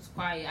always was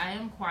quiet. I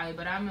am quiet,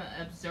 but I'm an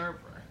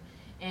observer.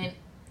 And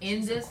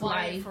in this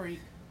life, freak.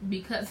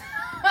 because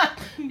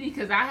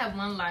I have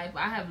one life,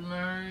 I have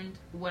learned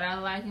what I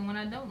like and what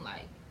I don't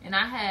like. And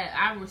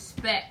I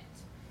respect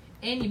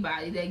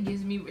anybody that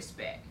gives me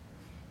respect.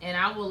 And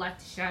I would like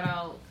to shout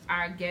out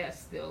our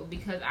guest still,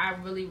 because I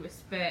really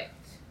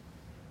respect,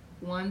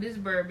 one, this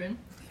bourbon,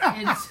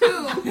 and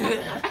two,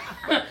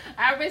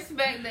 I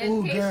respect the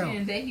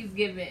education that he's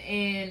given,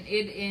 and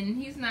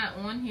he's not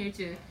on here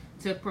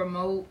to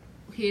promote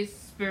his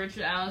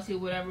spirituality or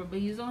whatever, but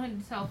he's on here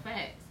to tell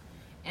facts,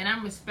 and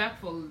I'm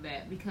respectful of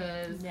that,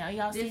 because Now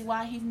y'all see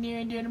why he's near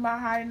and dear to my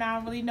heart, and I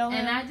don't really know him.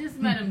 and I just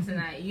met him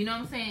tonight, you know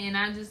what I'm saying, and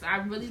I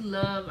really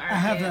love our I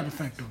have guest. that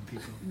effect on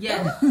people.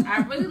 Yes,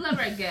 I really love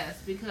our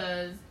guests,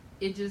 because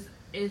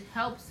it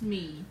helps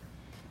me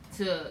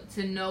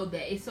to know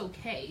that it's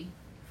okay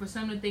for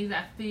some of the things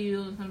I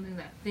feel, and some of the things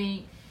I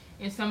think,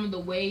 and some of the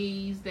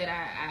ways that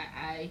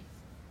I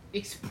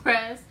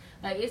express.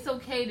 Like, it's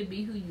okay to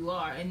be who you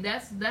are, and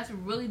that's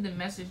really the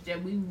message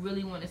that we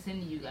really want to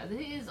send to you guys. It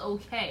is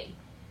okay.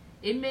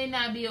 it may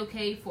not be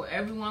okay for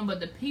everyone, but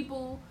the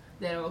people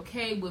that are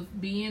okay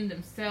with being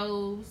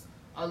themselves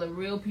are the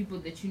real people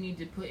that you need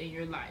to put in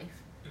your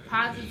life.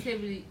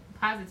 Positivity,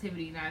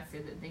 not I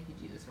said that, thank you,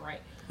 Jesus,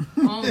 right?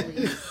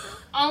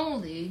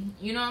 Only,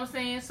 you know what I'm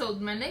saying? So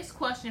my next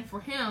question for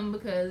him,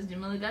 because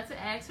Jamila got to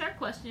ask her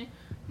question,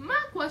 my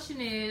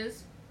question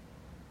is,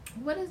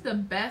 what is the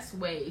best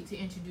way to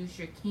introduce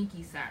your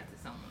kinky side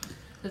to someone?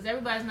 Because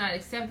everybody's not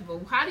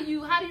acceptable. How do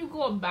you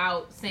go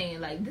about saying,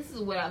 like, this is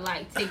what I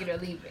like, take it or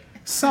leave it?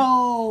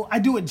 So I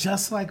do it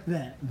just like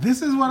that.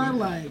 This is what I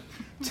like,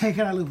 take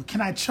it or leave it. Can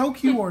I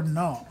choke you or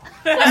no?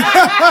 Can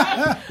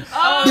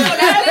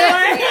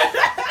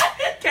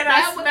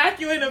I smack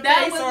you in the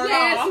face or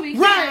no?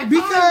 Right,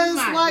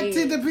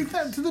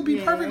 because to be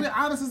perfectly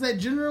honest, is that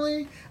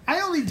generally I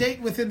only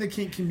date within the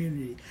kink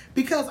community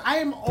because I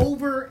am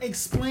over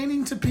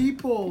explaining to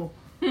people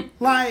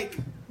like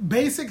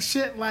basic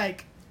shit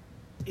like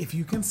if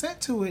you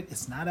consent to it,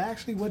 it's not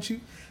actually what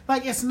you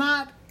like. It's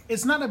not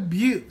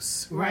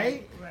abuse,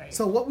 right? Right.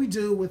 So what we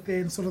do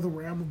within sort of the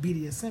realm of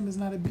BDSM is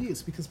not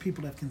abuse because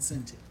people have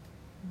consented.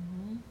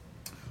 Mm-hmm.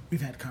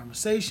 We've had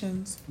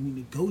conversations. We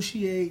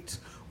negotiate.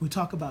 We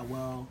talk about,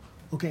 well,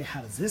 okay,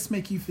 how does this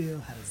make you feel?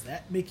 How does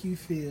that make you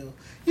feel?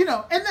 You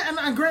know,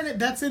 and granted,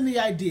 that's in the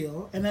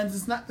ideal. And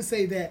that's not to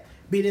say that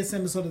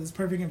BDSM is sort of this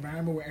perfect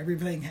environment where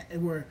everything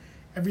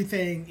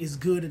is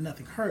good and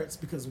nothing hurts,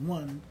 because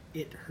one,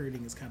 it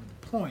hurting is kind of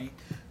the point.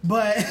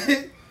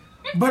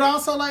 But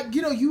also, like,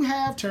 you know, you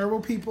have terrible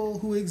people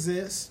who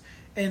exist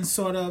in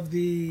sort of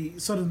the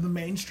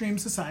mainstream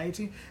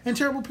society, and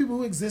terrible people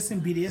who exist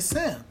in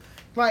BDSM.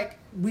 Like,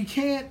 we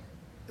can't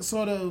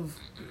sort of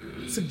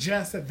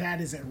suggest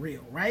that isn't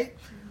real, right?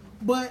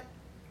 But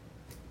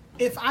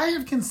if I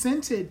have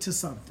consented to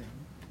something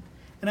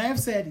and I have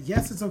said,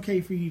 yes, it's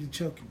okay for you to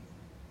choke me,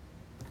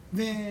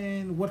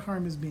 then what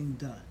harm is being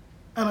done?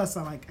 Unless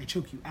I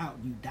choke you out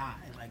and you die,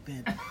 like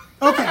then.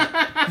 Okay.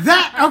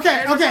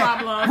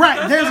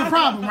 Right, there's a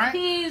problem, right?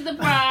 He's the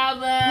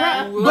problem.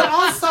 Right.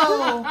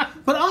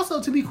 But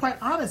also to be quite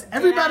honest,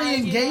 everybody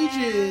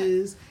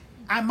engages.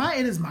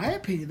 It is my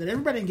opinion that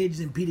everybody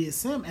engages in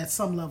BDSM at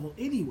some level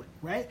anyway,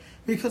 right?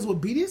 Because what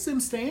BDSM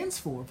stands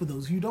for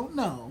those who don't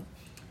know,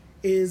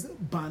 is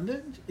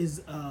bondage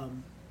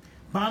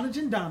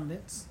and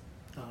dominance.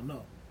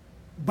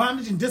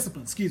 Bondage and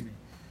discipline. Excuse me.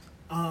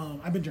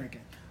 I've been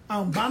drinking.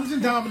 Bondage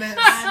and dominance.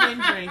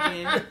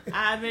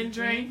 I've been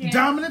drinking.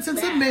 Dominance and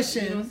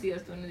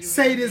submission.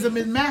 Sadism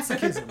and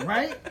masochism,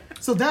 right?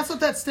 So that's what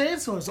that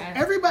stands for. So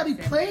everybody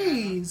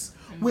plays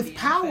with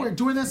power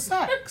during their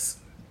sex.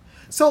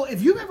 So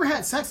if you've ever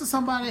had sex with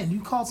somebody and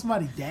you call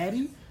somebody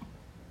daddy,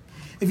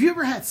 if you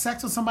ever had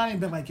sex with somebody and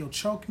been like, yo,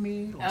 choke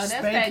me or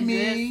spank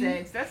me.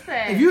 That's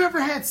that. If you ever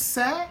had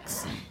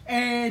sex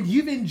and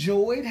you've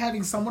enjoyed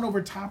having someone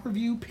over top of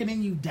you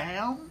pinning you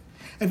down,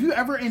 if you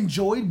ever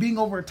enjoyed being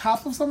over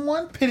top of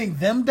someone, pinning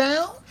them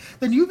down,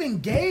 then you've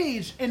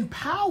engaged in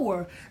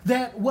power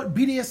that what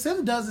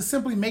BDSM does is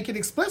simply make it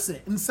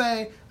explicit and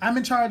say, I'm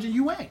in charge and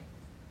you ain't.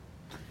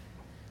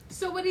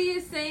 So what he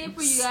is saying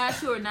for you guys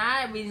who are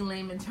not reading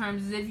layman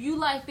terms is if you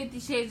like 50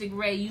 Shades of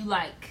Grey, you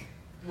like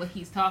what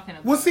he's talking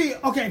about. Well, see,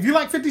 okay, if you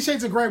like 50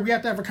 Shades of Grey, we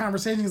have to have a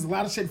conversation because a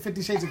lot of shit in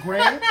 50 Shades of Grey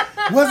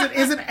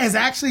is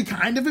actually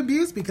kind of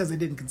abuse because they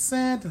didn't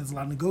consent and there's a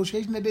lot of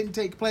negotiation that didn't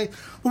take place.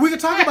 But we can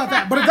talk about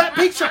that. But if that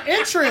piques your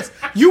interest,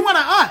 you want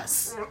to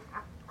us.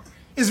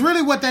 Is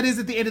really what that is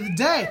at the end of the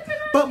day.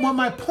 But what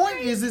my point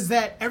is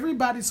that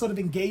everybody sort of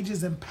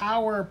engages in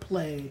power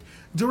play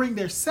during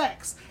their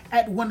sex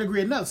at one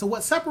degree or another. So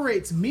what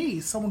separates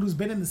me, someone who's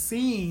been in the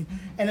scene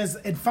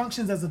and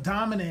functions as a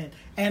dominant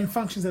and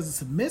functions as a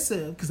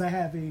submissive, because I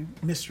have a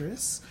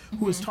mistress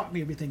who has taught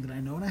me everything that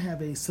I know, and I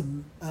have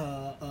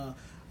a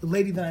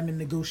lady that I'm in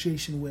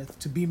negotiation with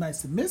to be my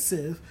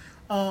submissive,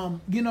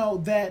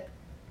 that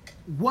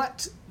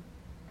what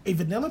a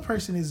vanilla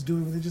person is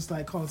doing when they're just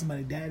like calling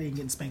somebody daddy and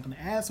getting spanked on the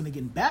ass when they're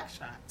getting back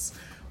shots.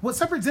 What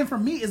separates them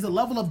from me is the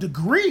level of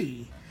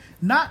degree,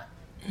 not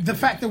the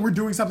fact that we're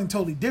doing something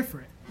totally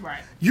different.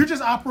 Right. You're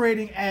just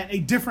operating at a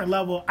different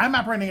level. I'm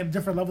operating at a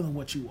different level than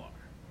what you are.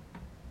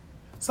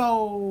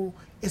 So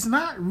it's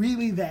not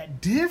really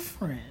that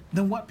different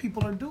than what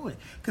people are doing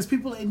because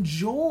people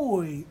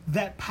enjoy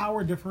that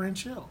power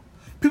differential.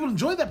 People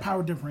enjoy that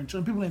power differential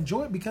and people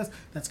enjoy it because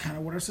that's kind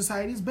of what our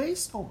society is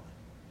based on.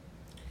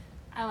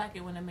 I like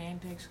it when a man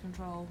takes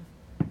control.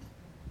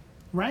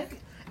 Right?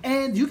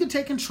 And you can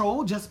take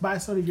control just by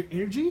sort of your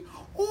energy,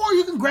 or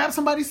you can grab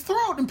somebody's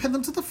throat and pin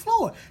them to the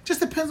floor. Just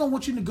depends on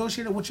what you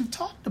negotiate or what you've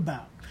talked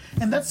about.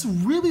 And that's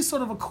really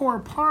sort of a core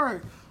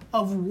part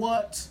of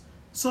what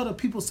sort of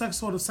people's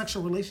sexual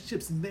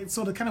relationships and they,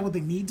 sort of kind of what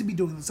they need to be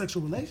doing in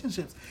sexual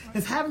relationships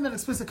is having that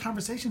explicit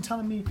conversation,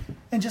 telling me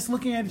and just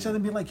looking at each other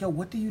and be like, yo,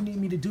 what do you need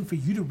me to do for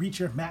you to reach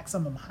your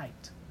maximum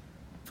height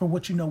for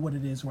what you know what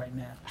it is right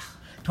now?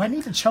 Do I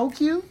need to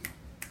choke you?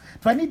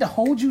 Do I need to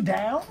hold you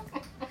down?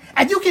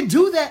 And you can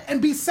do that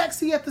and be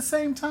sexy at the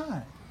same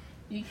time.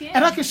 You can.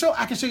 And I can show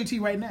it to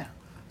you right now.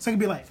 So I can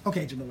be like,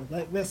 okay,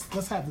 Jamila,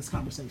 let's have this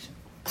conversation.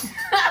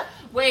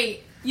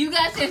 Wait, You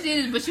guys can't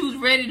see this, but she was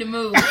ready to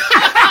move.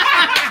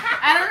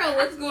 I don't know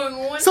what's going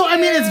on. So I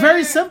mean, it's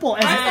very simple.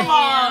 First of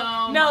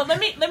all, no. Let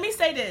me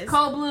say this.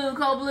 Cold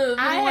blue.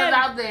 Anyone's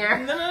out there?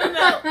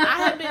 No.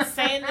 I have been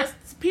saying this.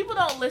 People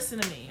don't listen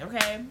to me,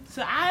 okay?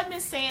 So I have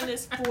been saying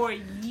this for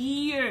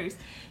years.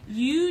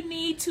 You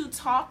need to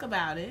talk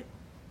about it.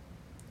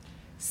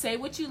 Say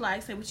what you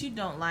like. Say what you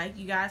don't like.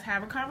 You guys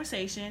have a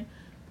conversation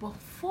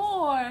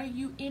before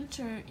you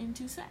enter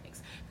into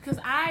sex, because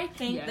I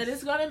think that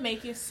it's gonna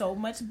make it so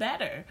much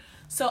better.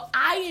 So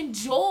I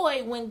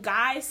enjoy when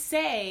guys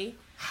say,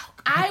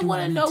 I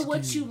want to know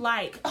what you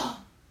like. Oh.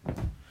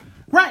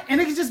 Right,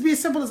 and it can just be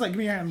as simple as like, give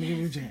me your hand, give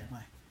me your hand.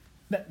 Like,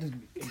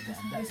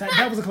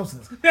 that was the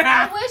closest.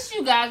 I wish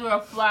you guys were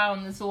a fly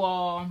on this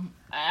wall.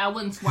 I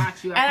wouldn't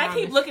swat you. I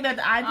keep looking at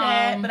the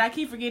iPad, but I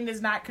keep forgetting it's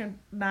not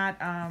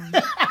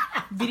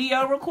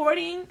video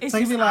recording. It's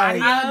just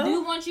audio. I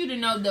do want you to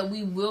know that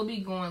we will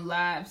be going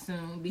live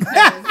soon, because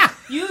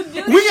you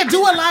do. We can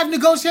do a live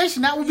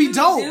negotiation. That would be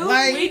dope.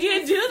 Like, we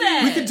can do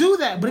that. We can do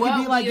that, but it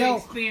could be like, yo,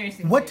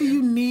 what do here?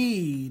 you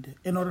need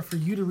in order for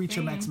you to reach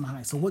your maximum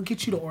height? So, what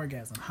gets you to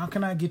orgasm? How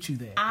can I get you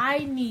there? I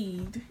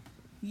need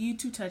you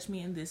to touch me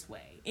in this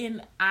way.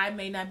 And I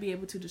may not be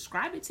able to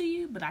describe it to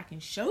you, but I can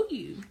show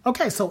you.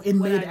 Okay, so in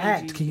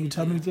mid-act, can you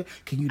tell me?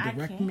 Can you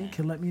direct me?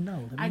 Can let me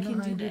know? Let me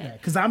know how you do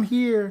that. Because I'm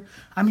here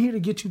to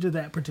get you to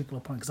that particular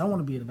point. Because I want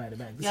to be invited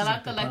back. I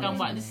feel like I'm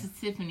watching. This is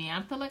Tiffany.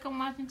 I feel like I'm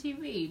watching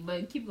TV,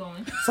 but keep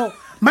going. So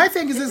my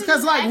thing is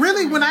because like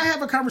really, when I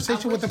have a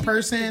conversation with a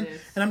person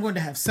and I'm going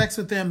to have sex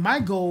with them, my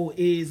goal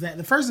is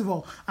that first of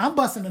all, I'm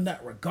busting a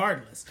nut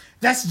regardless.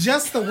 That's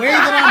just the way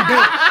that I'm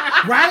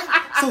built, right?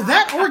 So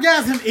that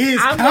orgasm is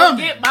I'm coming.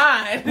 gonna get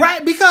mine.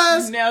 Right,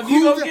 because now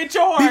you gonna get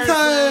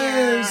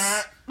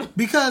yours.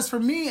 Because for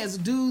me as a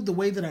dude, the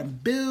way that I'm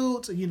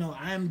built,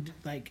 I'm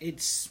like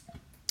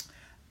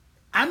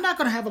I'm not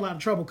gonna have a lot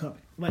of trouble coming.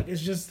 Like,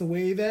 it's just the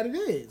way that it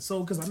is.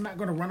 So, because I'm not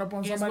going to run up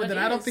on somebody that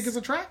I don't think is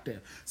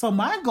attractive. So,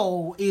 my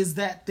goal is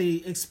that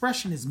the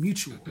expression is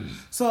mutual.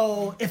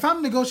 So, if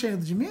I'm negotiating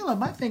with Jamila,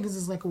 my thing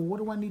is like, well, what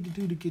do I need to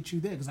do to get you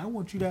there? Because I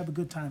want you to have a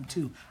good time,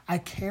 too. I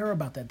care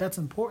about that. That's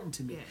important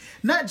to me. Yes.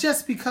 Not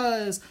just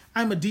because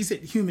I'm a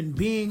decent human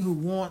being who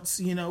wants,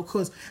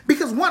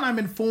 because one, I'm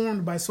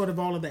informed by sort of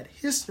all of that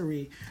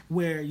history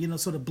where,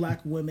 sort of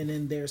black women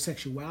and their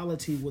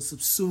sexuality was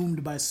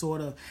subsumed by sort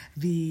of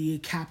the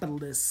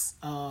capitalist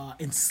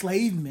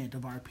enslavement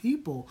of our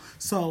people.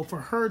 So for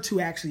her to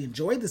actually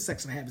enjoy the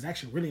sex that I have is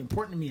actually really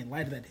important to me in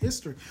light of that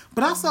history.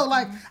 But also,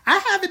 like, I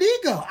have an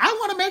ego. I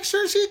want to make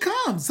sure she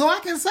comes so I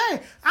can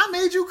say, I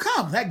made you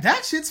come. Like,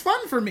 that shit's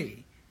fun for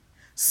me.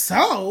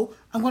 So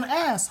I'm going to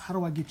ask, how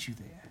do I get you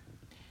there?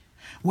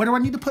 Where do I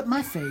need to put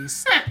my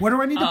face? Where do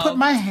I need to put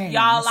my hands?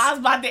 Y'all, I was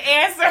about to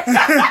answer.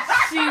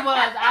 She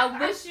was. I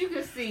wish you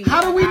could see.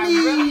 How do we I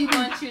really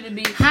want you to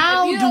be.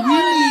 How if you do don't we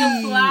want to be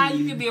need? a fly,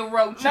 you can be a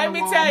roach. Let me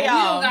tell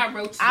y'all.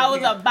 I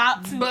was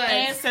about to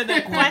answer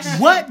the question.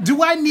 What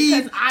do I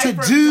need to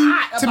do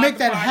to make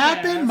that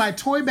happen? My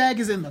toy bag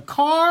is in the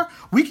car.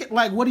 We can,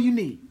 like, what do you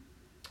need?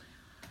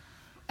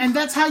 And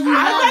that's how you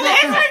have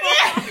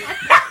that.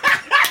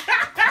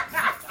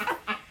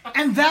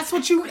 And that's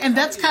what you, and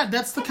that's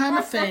the kind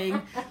of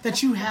thing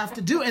that you have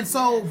to do. And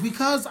so,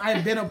 because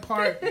I've been a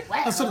part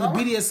of sort of the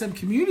BDSM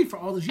community for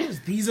all those years,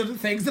 these are the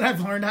things that I've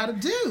learned how to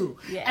do.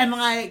 Yes. And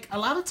like, a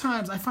lot of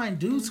times I find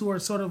dudes who are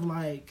sort of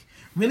like,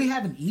 really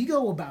have an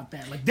ego about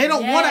that. Like, they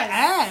don't want to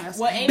ask.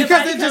 Well,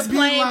 because they just be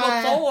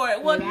like, before.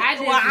 Well,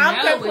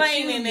 I'm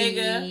complaining,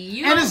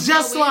 nigga. And it's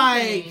just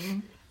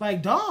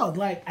like, dog,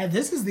 like,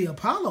 this is the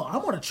Apollo. I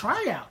want to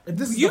try out. If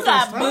this is you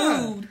got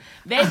booed.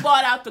 They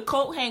bought out the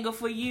coat hanger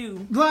for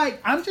you.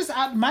 Like, I'm just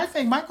out. My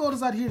goal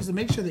is out here is to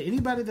make sure that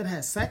anybody that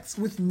has sex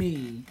with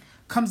me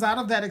comes out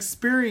of that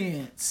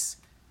experience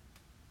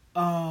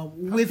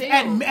with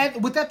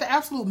the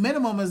absolute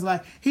minimum is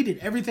like he did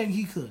everything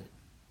he could.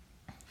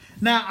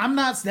 Now,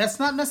 that's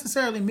not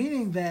necessarily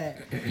meaning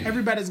that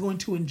everybody's going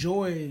to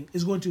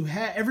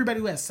everybody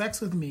who has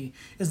sex with me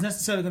is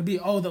necessarily going to be,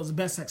 that was the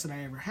best sex that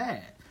I ever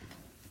had.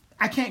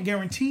 I can't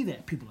guarantee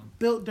that. People are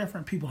built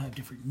different. People have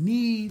different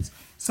needs.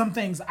 Some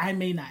things I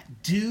may not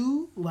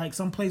do. Like,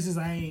 some things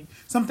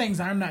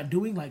I'm not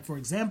doing. Like, for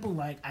example,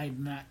 like, I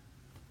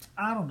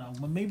don't know.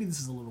 Well, maybe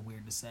this is a little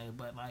weird to say,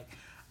 but like,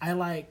 I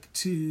like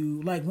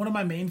to, like, one of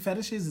my main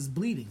fetishes is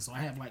bleeding. So I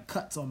have like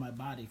cuts on my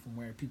body from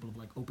where people have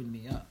like opened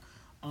me up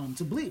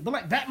to bleed. But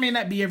like, that may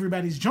not be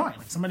everybody's joint.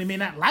 Like, somebody may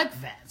not like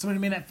that. Somebody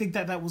may not think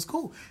that was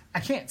cool. I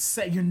can't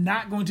say, you're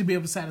not going to be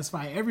able to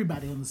satisfy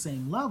everybody on the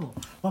same level.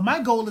 But my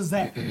goal is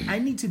that I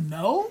need to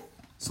know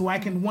so I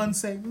can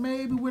say,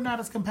 maybe we're not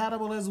as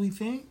compatible as we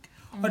think.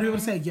 Or to be able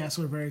to say, yes,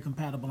 we're very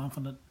compatible.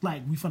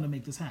 We finna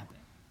make this happen.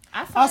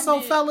 Also,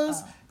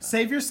 fellas,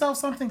 save yourself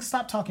something.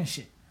 Stop talking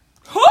shit.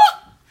 Who?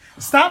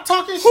 Stop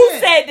talking shit. Who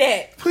said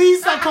that? Please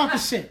stop talking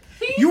shit.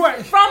 You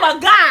are from a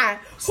guy.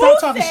 Stop who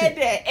talking said shit.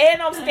 that?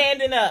 And I'm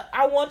standing up.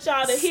 I want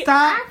y'all to hear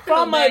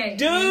from a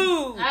dude.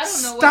 I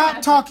don't know.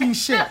 Stop talking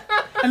shit.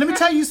 And let me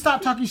tell you,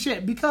 stop talking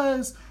shit,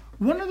 because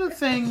one of the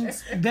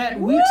things that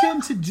we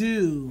tend to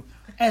do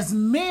as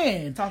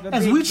men, Talk a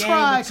as big we game,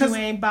 try, but you because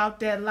ain't about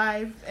that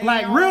life.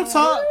 like real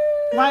talk,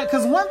 like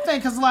because one thing,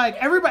 because like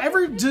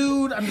every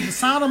dude under the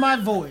sound of my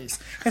voice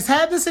has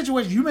had this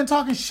situation. You've been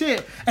talking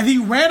shit, and then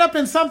you ran up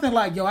in something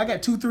like, "Yo, I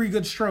got 2-3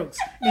 good strokes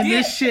in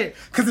this shit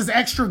because it's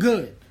extra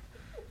good."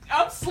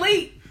 I'm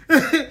sleep.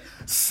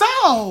 So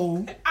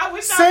I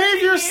wish I save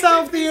was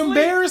yourself the sleep.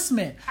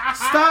 embarrassment.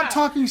 Stop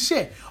talking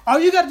shit. All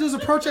you got to do is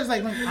approach it as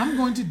like, "Look, I'm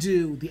going to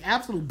do the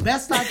absolute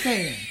best I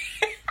can.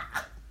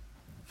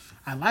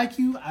 I like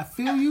you. I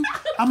feel you.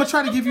 I'm going to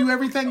try to give you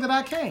everything that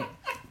I can."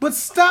 But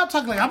stop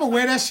talking like, "I'm going to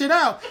wear that shit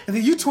out." And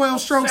then you 12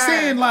 strokes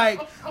in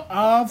like,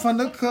 "I'm from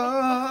the car."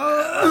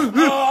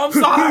 Oh,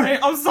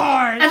 I'm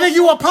sorry. And then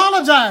you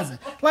apologizing.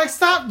 Like,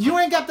 stop. You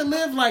ain't got to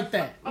live like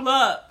that.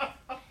 Look,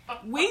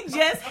 we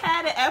just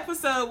had an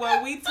episode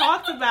where we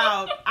talked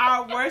about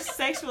our worst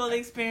sexual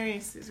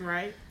experiences,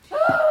 right?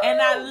 And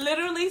I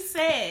literally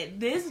said,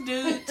 this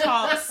dude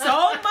talks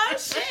so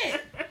much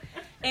shit.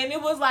 And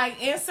it was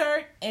like,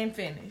 insert and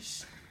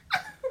finish.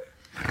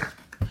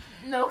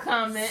 No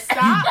comment.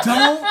 Stop.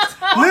 Don't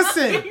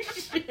listen.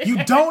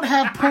 You don't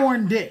have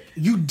porn dick.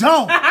 You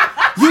don't.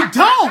 You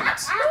don't.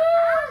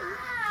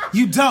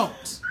 You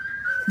don't.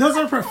 Those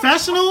are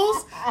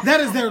professionals.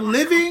 That is their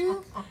living.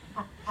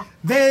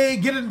 They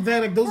get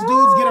like those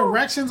dudes get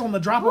erections on the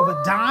drop of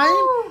a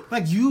dime.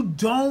 Like you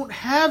don't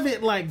have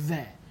it like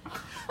that.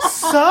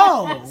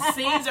 So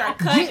Scenes are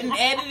cut and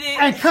edited.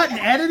 and cut and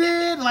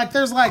edited. Like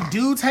there's like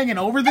dudes hanging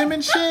over them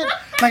and shit.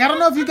 Like I don't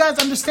know if you guys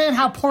understand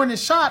how porn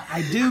is shot.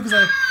 I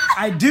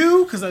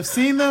do because I've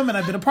seen them and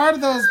I've been a part of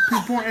those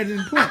porn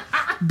editing porn.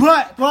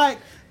 But like,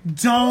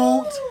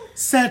 don't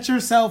set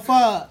yourself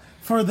up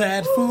for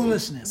that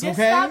foolishness. Just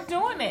Okay. stop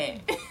doing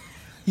it.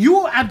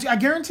 I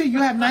guarantee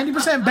you have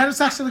 90% better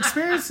sexual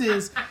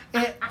experiences.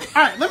 All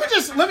right, let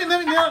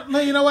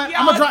me you know what?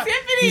 I'm gonna drop.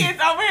 Tiffany is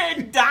over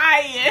here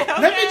dying.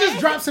 Okay? Let me just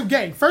drop some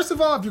game. First of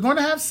all, if you're going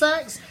to have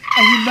sex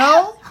and you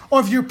know,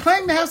 or if you're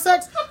planning to have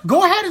sex,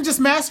 go ahead and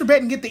just masturbate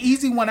and get the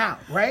easy one out,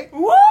 right?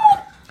 Woo!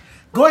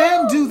 Go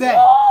ahead and do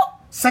that.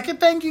 Second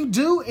thing you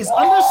do is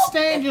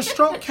understand your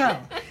stroke count.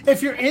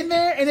 If you're in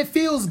there and it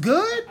feels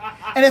good,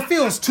 and it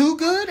feels too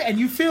good, and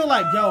you feel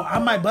like, yo, I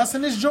might bust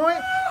in this joint,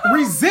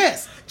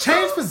 resist.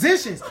 Change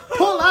positions.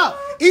 Pull out.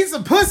 Eat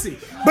some pussy.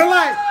 But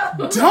like,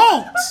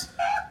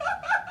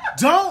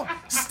 don't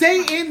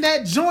stay in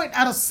that joint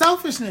out of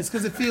selfishness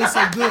because it feels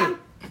so good.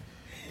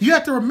 You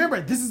have to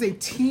remember, this is a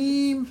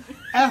team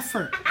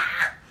effort.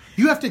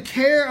 You have to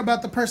care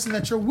about the person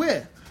that you're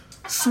with.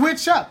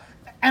 Switch up.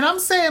 And I'm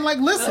saying, like,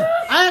 listen,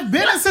 I have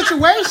been in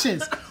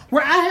situations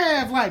where I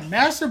have, like,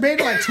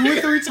 masturbated, like, 2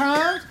 or 3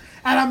 times,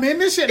 and I'm in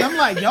this shit, and I'm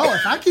like, yo,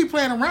 if I keep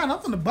playing around,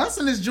 I'm gonna bust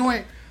in this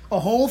joint a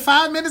whole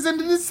 5 minutes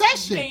into this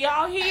session. Can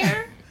y'all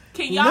hear?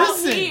 Can y'all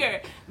Listen,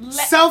 hear?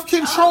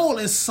 Self-control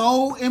is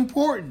so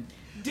important.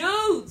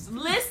 Dudes,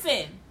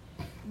 listen.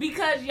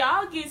 Because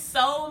y'all get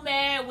so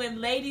mad when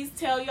ladies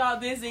tell y'all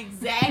this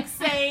exact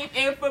same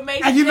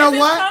information. And you know this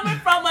what? Is coming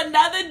from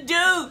another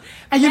dude.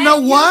 And you know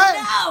what?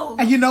 know.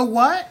 And you know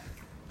what?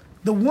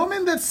 The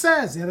woman that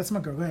says, yeah, that's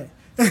my girl, go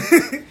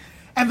ahead.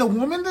 And the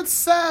woman that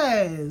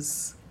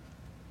says,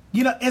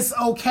 you know, it's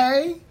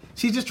okay,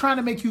 she's just trying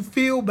to make you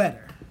feel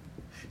better.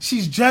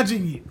 She's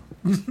judging you.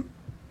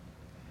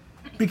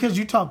 Because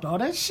you talked all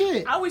that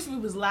shit. I wish we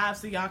was live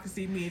so y'all could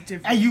see me and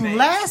Tiffany. And you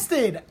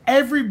lasted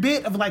every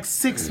bit of like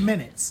 6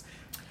 minutes.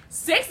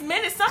 6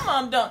 minutes? Some of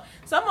them don't.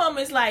 Some of them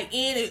is like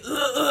in it.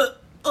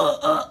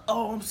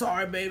 Oh, I'm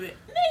sorry, baby.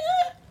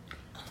 Nigga.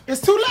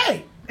 It's too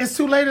late. It's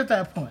too late at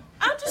that point.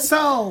 I'm just.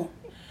 So,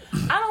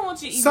 I don't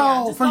want you to eat.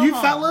 so for you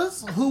home.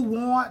 fellas who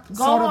want Go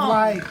sort of home.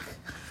 like...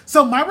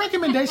 So my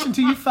recommendation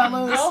to you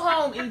fellas... Go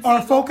home, E.T. or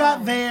Go folk out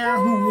home. there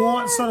who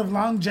want sort of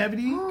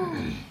longevity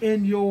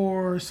in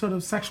your sort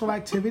of sexual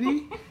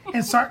activity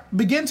and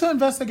begin to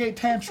investigate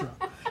tantra.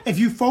 If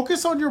you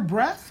focus on your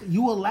breath,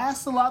 you will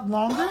last a lot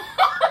longer.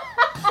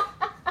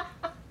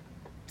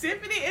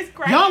 Tiffany is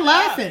cracking Y'all up.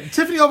 laughing.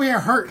 Tiffany over here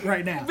hurt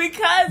right now.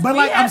 Because But, we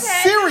like, have I'm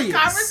had serious. this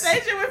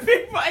conversation with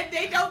people and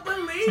they don't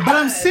believe But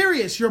I'm us.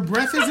 serious. Your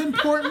breath is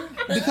important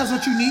because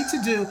what you need to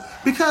do,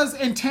 because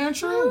in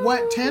Tantra,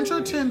 what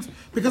Tantra tends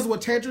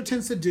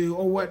to do,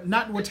 or what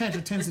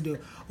Tantra tends to do,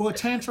 or what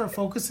Tantra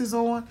focuses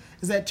on,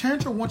 is that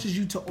Tantra wants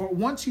you to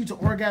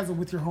orgasm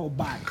with your whole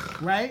body,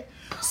 right?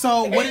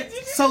 So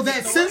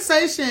that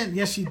sensation,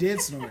 yes, she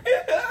did snort.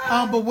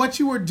 But what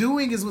you were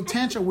doing is with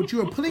Tantra, what you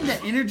were putting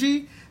that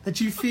energy that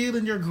you feel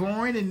in your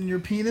groin and in your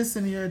penis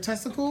and in your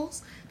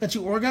testicles that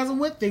you orgasm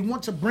with, they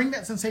want to bring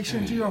that sensation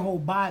into your whole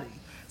body.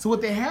 So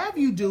what they have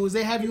you do is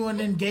they have you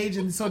engage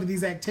in sort of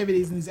these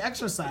activities and these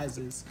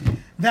exercises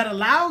that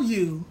allow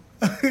you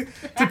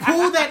to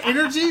pull that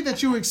energy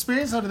that you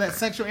experience, sort of that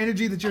sexual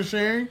energy that you're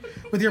sharing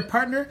with your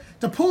partner,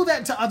 to pull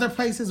that to other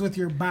places with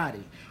your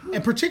body.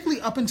 And particularly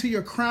up into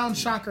your crown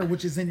chakra,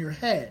 which is in your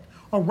head,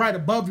 or right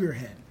above your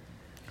head.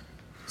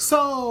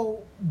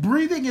 So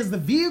breathing is the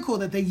vehicle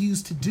that they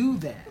use to do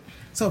that.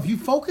 So if you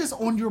focus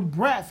on your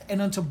breath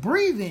and onto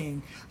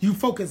breathing, you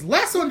focus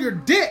less on your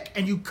dick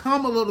and you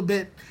come a little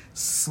bit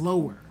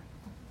slower.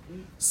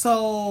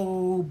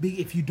 So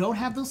if you don't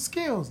have those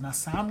skills, and I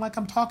sound like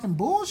I'm talking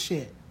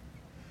bullshit,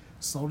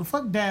 slow the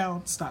fuck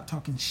down. Stop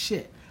talking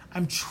shit.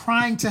 I'm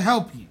trying to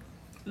help you.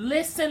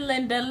 Listen,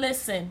 Linda.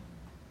 Listen,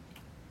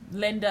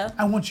 Linda.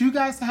 I want you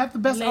guys to have the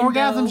best Lindo.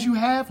 orgasms you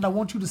have, and I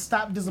want you to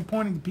stop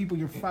disappointing the people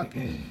you're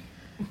fucking.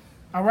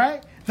 All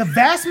right? The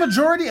vast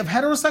majority of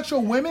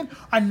heterosexual women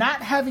are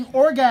not having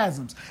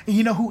orgasms. And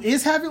you know who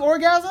is having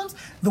orgasms?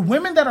 The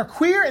women that are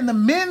queer and the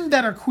men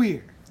that are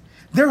queer.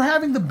 They're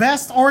having the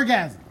best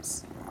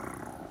orgasms.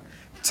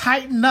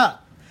 Tighten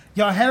up.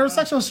 Y'all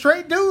heterosexual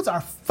straight dudes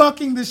are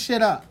fucking this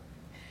shit up.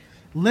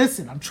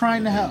 Listen, I'm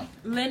trying to help.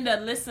 Linda,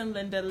 listen,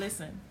 Linda,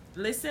 listen.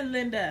 Listen,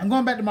 Linda. I'm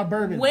going back to my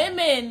bourbon.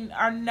 Women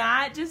are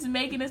not just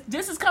making this.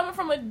 This is coming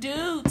from a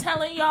dude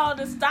telling y'all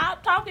to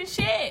stop talking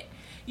shit.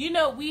 You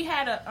know, we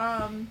had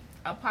a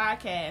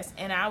podcast,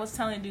 and I was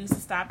telling dudes to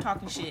stop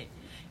talking shit.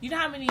 You know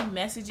how many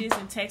messages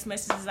and text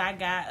messages I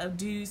got of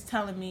dudes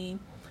telling me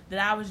that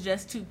I was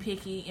just too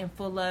picky and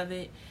full of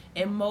it,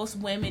 and most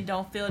women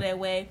don't feel that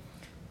way?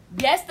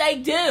 Yes, they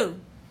do.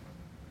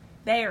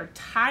 They are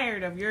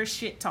tired of your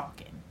shit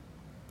talking.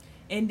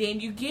 And then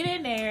you get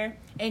in there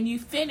and you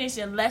finish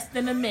in less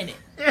than a minute.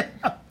 Okay?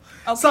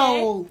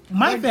 So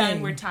my we're thing,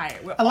 done, we're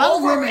tired. We're a lot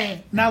of over women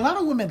it. now. A lot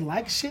of women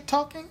like shit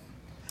talking.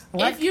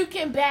 Like, If you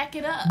can back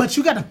it up. but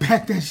you got to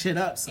back that shit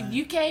up, son. If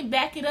you can't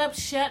back it up,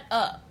 shut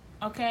up.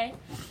 Okay?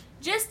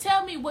 Just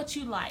tell me what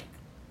you like.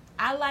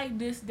 I like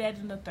this, that,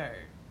 and the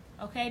third.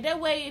 Okay? That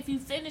way, if you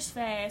finish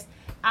fast,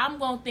 I'm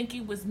going to think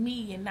it was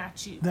me and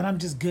not you. That I'm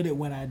just good at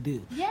what I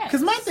do. Yes.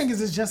 Because my thing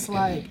is, it's just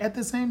like, at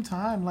the same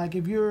time, like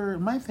if you're,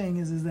 my thing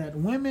is that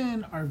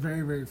women are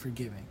very, very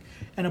forgiving.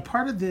 And a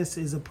part of this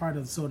is a part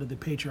of sort of the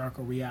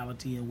patriarchal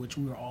reality in which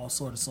we are all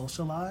sort of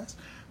socialized.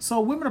 So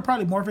women are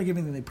probably more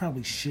forgiving than they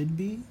probably should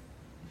be.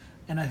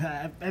 And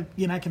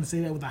I can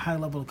say that with a high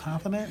level of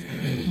confidence.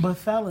 But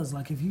fellas,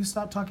 like, if you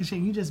stop talking shit,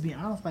 you just be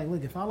honest. Like,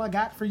 look, if all I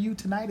got for you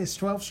tonight is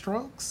 12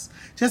 strokes,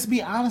 just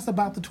be honest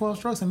about the 12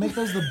 strokes and make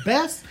those the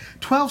best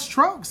 12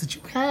 strokes that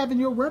you have in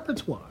your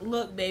repertoire.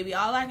 Look, baby,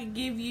 all I can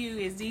give you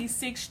is these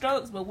 6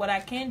 strokes, but what I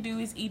can do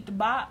is eat the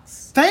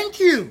box. Thank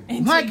you.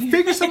 Like,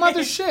 figure some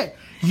other shit.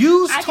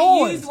 Use I toys.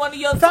 can use one of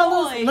your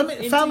fellas, toys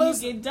until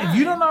fellas, you get done. if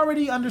you don't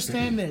already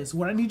understand this,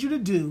 what I need you to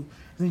do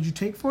is I need you to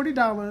take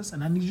 $40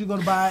 and I need you to go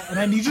to buy, and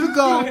I need you to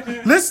go,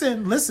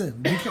 listen,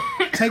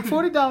 take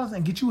 $40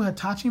 and get you a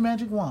Hitachi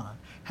magic wand.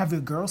 Have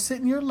your girl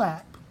sit in your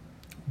lap,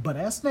 butt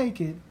ass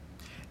naked,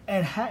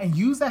 and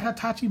use that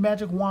Hitachi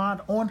magic wand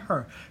on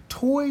her.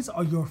 Toys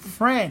are your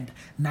friend,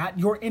 not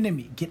your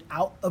enemy. Get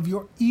out of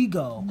your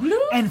ego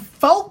and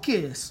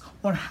focus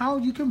on how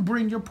you can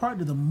bring your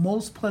partner the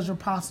most pleasure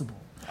possible.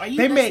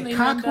 They make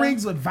cock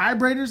rings with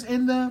vibrators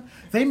in them.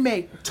 They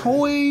make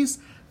toys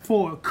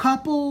for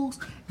couples.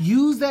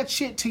 Use that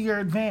shit to your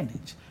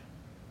advantage.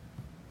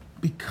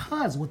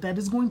 Because what that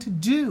is going to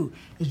do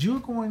is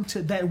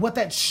what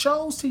that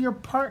shows to your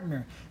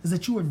partner is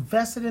that you are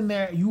invested in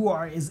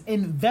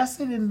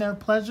invested in their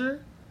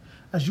pleasure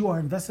as you are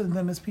invested in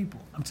them as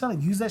people. I'm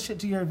telling you, use that shit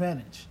to your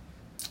advantage.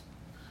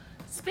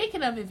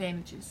 Speaking of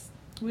advantages,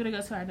 we're going to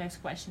go to our next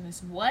question.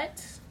 What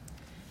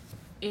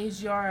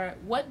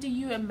do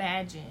you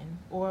imagine,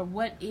 or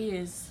what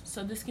is,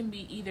 so this can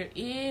be either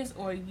is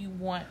or you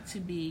want to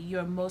be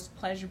your most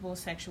pleasurable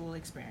sexual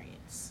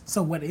experience?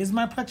 So what is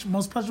my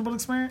most pleasurable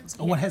experience?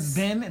 Or what has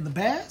been in the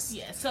past?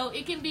 Yeah, so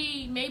it can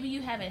be maybe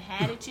you haven't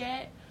had it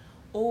yet,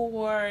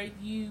 or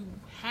you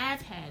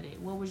have had it.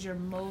 What was your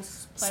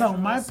most pleasurable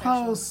So my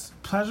sexual...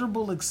 most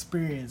pleasurable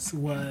experience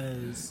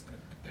was,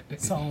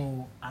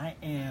 so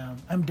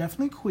I'm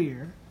definitely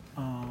queer,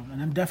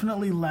 and I'm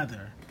definitely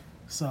leather.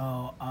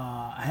 So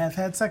I have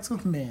had sex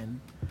with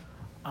men.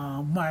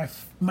 My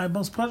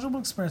most pleasurable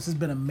experience has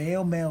been a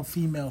male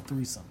female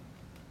threesome.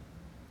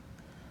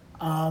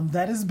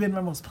 That has been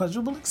my most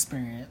pleasurable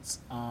experience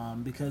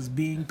because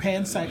being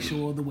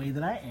pansexual the way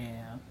that I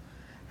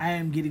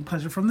am getting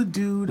pleasure from the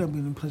dude, I'm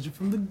getting pleasure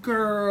from the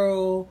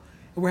girl,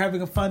 and we're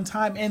having a fun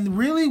time. And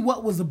really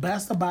what was the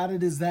best about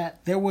it is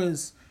that there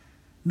was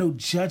no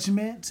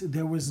judgment,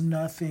 there was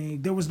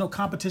no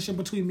competition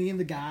between me and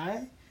the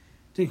guy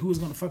who was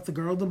going to fuck the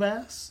girl the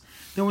best.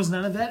 There was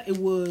none of that. It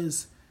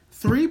was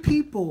 3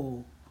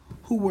 people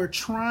who were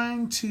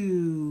trying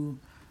to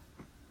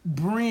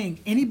bring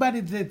anybody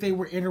that they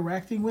were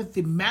interacting with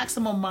the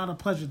maximum amount of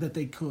pleasure that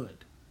they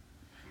could.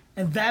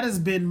 And that has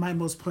been my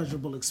most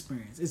pleasurable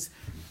experience.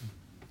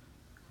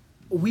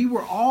 We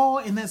were all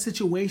in that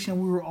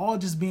situation. We were all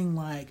just being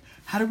like,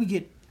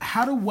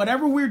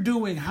 whatever we're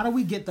doing, how do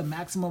we get the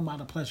maximum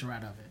amount of pleasure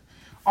out of it?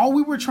 All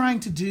we were trying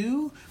to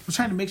do was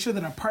trying to make sure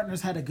that our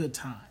partners had a good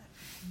time.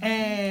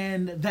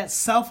 And that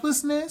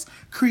selflessness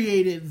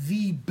created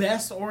the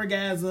best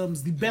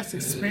orgasms, the best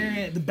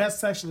experience, the best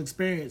sexual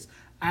experience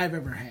I've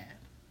ever had.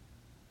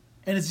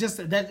 And it's just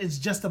a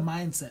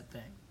mindset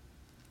thing.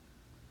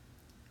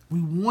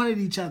 We wanted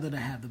each other to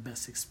have the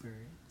best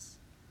experience.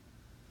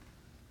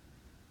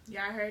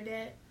 Y'all heard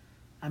that?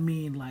 I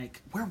mean,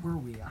 like, where were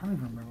we? I don't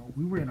even remember.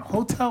 We were in a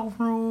hotel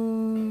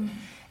room,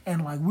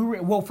 And like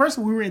first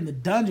we were in the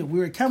dungeon.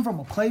 We came from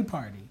a play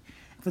party.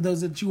 For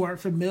those that you aren't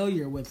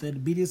familiar with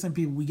it, BDSM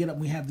people, we get up,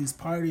 we have these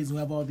parties, we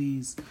have all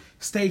these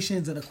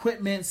stations and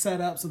equipment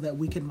set up so that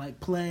we can like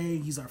play,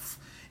 use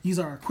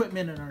our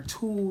equipment and our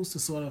tools to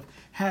sort of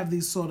have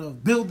these sort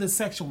of build this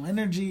sexual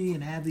energy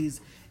and have these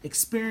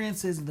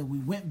experiences. And then we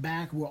went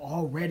back, we're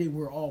all ready,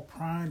 we're all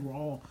primed, we're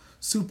all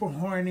super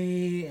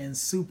horny and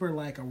super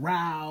like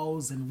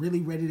aroused and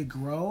really ready to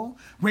go.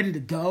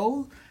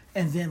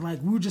 And then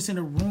like we were just in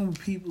a room with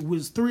people, it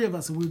was 3 of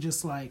us, and we were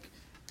just like,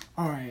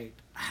 all right,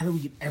 how do we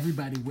get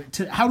everybody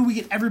to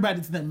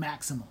the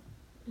maximum?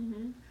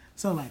 Mm-hmm.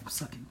 So like, I'm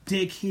sucking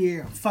dick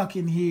here, I'm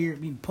fucking here,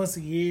 being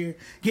pussy here,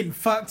 getting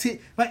fucked here.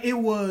 Like it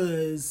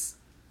was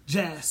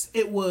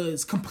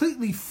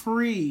completely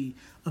free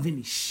of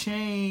any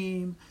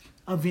shame,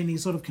 of any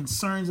sort of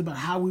concerns about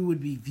how we would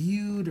be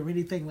viewed or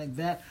anything like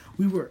that.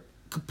 We were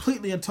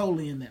completely and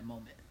totally in that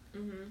moment.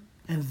 Mm-hmm.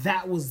 And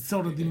that was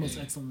sort of the most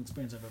excellent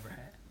experience I've ever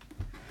had.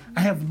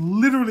 I have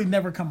literally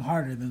never come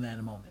harder than that in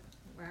a moment.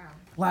 Wow.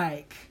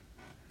 Like,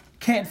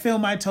 can't feel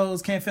my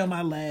toes, can't feel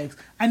my legs.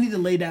 I need to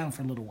lay down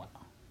for a little while.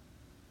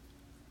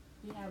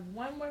 We have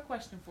one more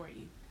question for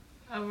you.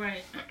 All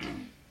right.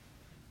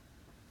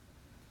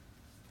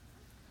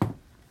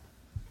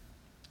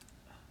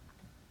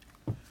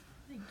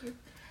 Thank you.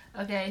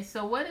 Okay,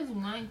 so what is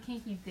one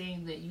kinky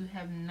thing that you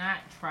have not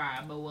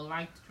tried but would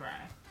like to try?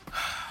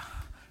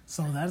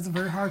 So that is a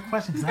very hard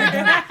question.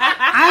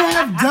 I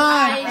have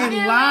done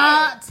a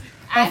lot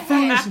of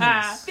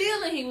foolishness.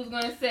 Feeling he was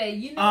gonna say,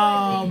 you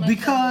know,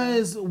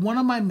 because one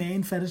of my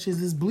main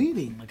fetishes is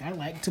bleeding. Like I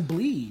like to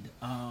bleed.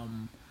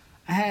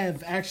 I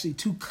have actually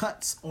 2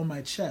 cuts on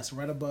my chest,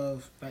 right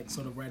below my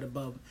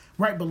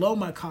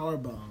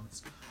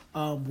collarbones,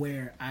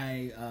 where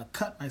I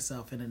cut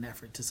myself in an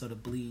effort to sort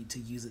of bleed, to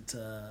use it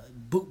to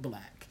boot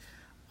black.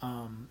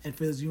 And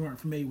for those of you who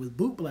aren't familiar with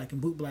boot blacking,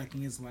 boot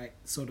blacking is like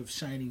sort of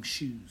shining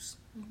shoes.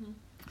 Mm-hmm.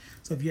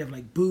 So if you have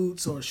like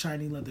boots or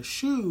shiny leather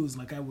shoes,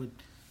 like I would,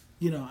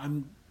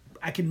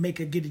 I can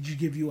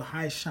give you a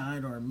high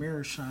shine or a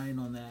mirror shine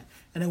on that.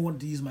 And I wanted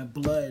to use my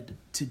blood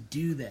to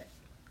do that.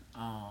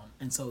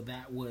 And so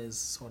that was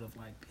sort of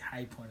like the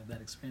high point of that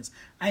experience.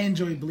 I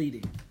enjoy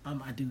bleeding.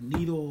 I do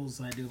needles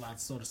and I do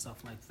lots of sort of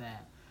stuff like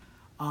that.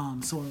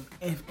 So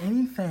if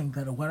anything,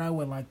 what I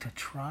would like to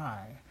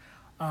try,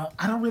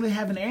 I don't really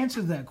have an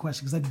answer to that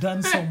question because I've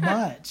done so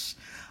much.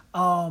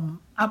 I'm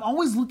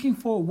always looking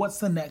for what's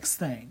the next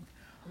thing.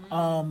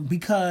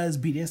 Because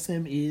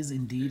BDSM is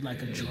indeed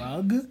like a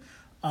drug.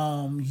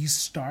 You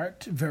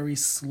start very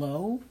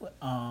slow,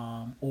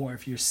 or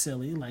if you're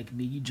silly like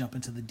me, you jump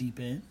into the deep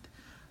end.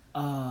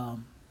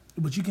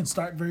 But you can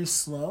start very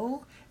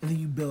slow and then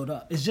you build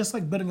up. It's just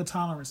like building a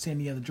tolerance to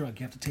any other drug.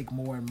 You have to take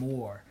more and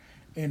more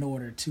in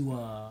order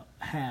to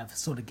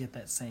get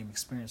that same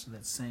experience or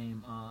that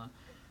same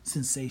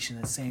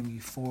sensation, that same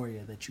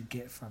euphoria that you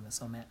get from it.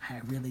 So man,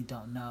 I really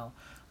don't know.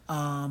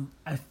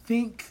 I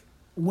think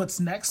what's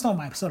next on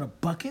my sort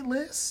of bucket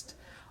list,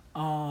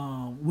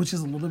 which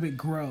is a little bit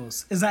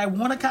gross, is I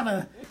want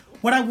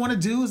to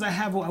do is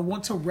I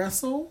want to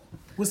wrestle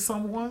with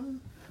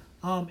someone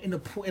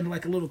in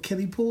like a little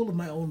kiddie pool of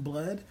my own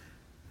blood.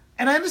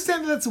 And I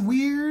understand that's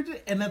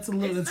weird, and that's a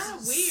little.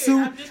 It's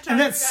not weird. And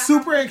that's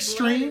super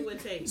extreme.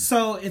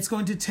 So it's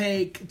going to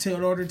take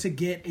in order to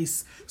get a.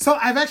 So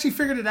I've actually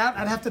figured it out.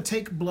 I'd have to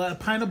take a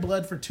pint of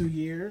blood for 2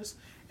 years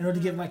in order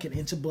to get like an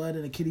inch of blood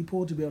in a kiddie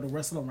pool to be able to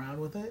wrestle around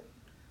with it.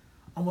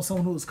 Almost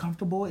someone who is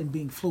comfortable in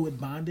being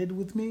fluid bonded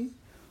with me.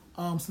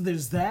 So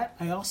there's that.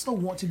 I also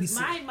want to be.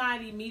 My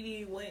mind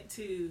immediately went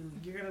to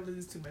you're gonna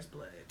lose too much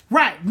blood.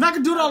 Right, I'm not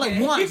gonna do it all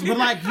at once, but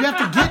like you have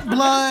to get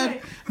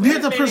blood. You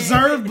have to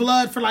preserve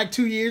blood for like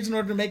 2 years in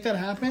order to make that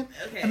happen.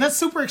 Okay. And that's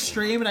super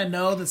extreme. And I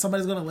know that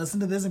somebody's gonna listen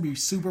to this and be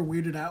super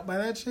weirded out by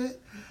that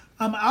shit.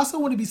 I also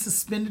want to be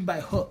suspended by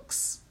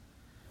hooks.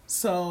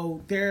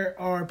 So there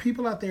are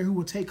people out there who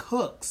will take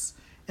hooks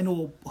and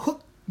will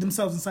hook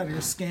themselves inside of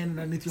your skin and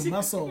underneath your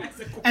muscle,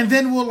 and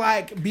then will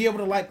like be able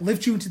to like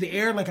lift you into the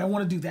air. Like I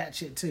want to do that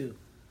shit too.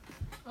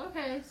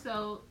 Okay,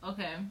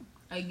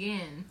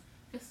 again,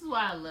 this is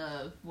why I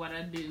love what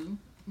I do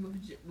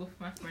with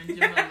my friend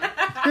Jamila,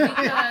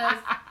 because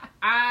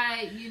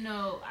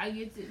I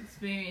get to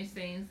experience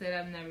things that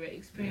I've never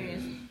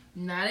experienced.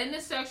 Not in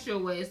a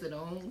sexual way, so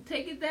don't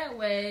take it that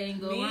way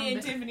and go. Me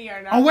and Tiffany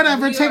are not. Or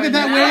whatever, take it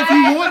that way if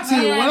you want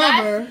to.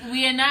 Whatever.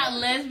 We are not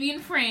lesbian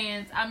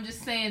friends. I'm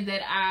just saying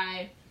that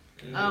I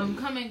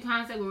come in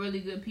contact with really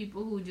good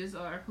people who just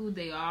are who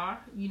they are.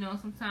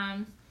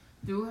 Sometimes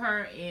through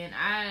her, and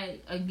I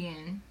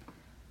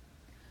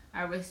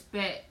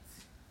respect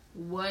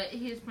what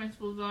his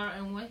principles are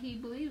and what he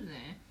believes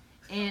in.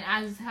 And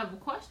I just have a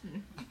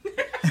question.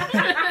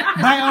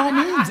 By all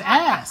means,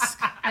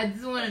 ask. I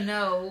just want to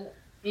know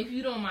if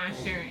you don't mind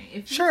sharing.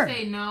 If you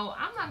say no,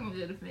 I'm not going to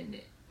get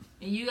offended.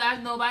 And you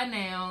guys know by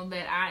now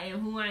that I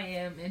am who I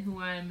am, and who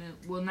I am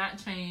will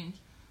not change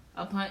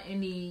upon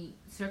any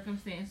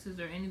circumstances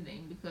or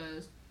anything,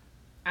 because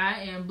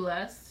I am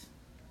blessed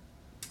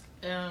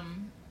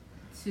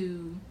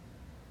to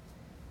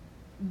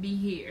be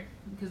here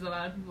because a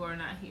lot of people are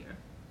not here.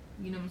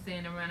 You know what I'm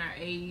saying? Around our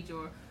age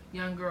or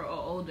younger or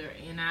older.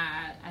 And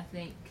I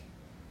think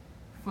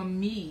for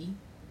me,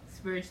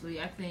 spiritually,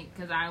 I think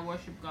because I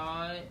worship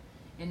God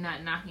and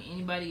not knocking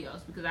anybody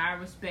else, because I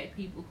respect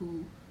people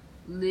who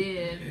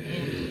live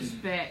and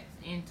respect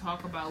and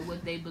talk about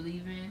what they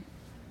believe in.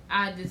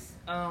 I just,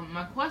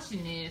 my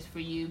question is for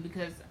you,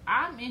 because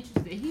I'm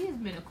interested. He has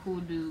been a cool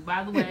dude,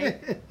 by the way.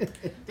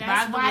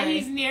 That's why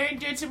he's near and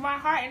dear to my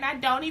heart, and I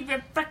don't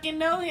even freaking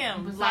know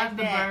him. Besides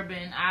the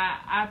bourbon,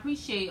 I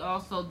appreciate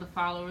also the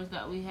followers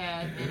that we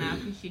have, and I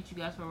appreciate you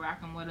guys for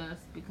rocking with us,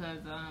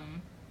 because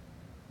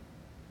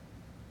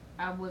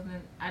I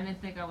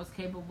didn't think I was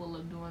capable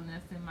of doing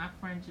this, and my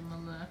friend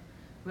Jamila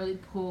really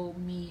pulled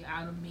me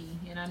out of me,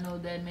 and I know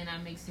that may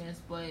not make sense,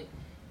 but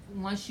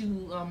once you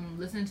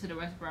listen to the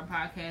rest of our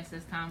podcast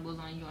as time goes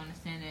on, you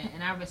understand that.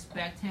 And I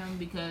respect him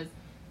because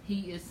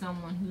he is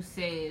someone who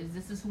says,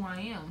 this is who I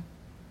am.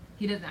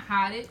 He doesn't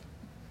hide it.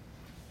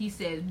 He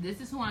says,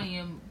 this is who I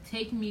am.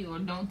 Take me or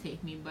don't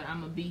take me, but I'm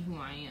going to be who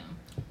I am.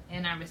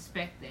 And I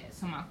respect that.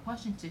 So my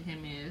question to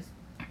him is,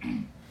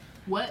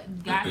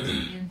 what got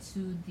you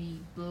into the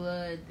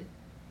blood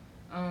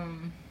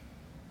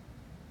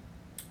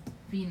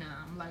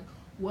phenom? Like,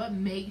 what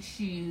makes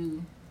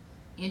you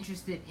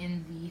interested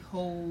in the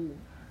whole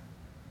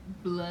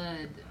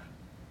blood,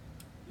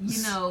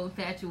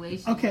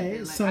 infatuation? Okay,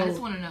 like, so I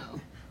just want to know.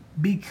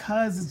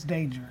 Because it's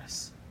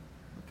dangerous.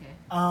 Okay.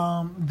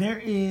 There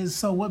is,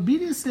 so what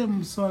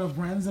BDSM sort of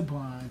runs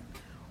upon,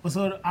 or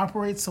sort of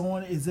operates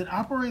on, is it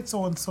operates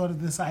on sort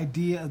of this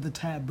idea of the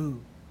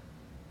taboo,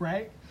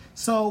 right?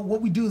 So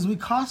what we do is we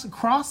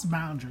cross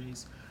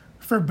boundaries,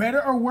 for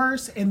better or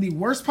worse, in the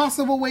worst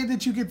possible way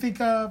that you can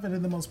think of, and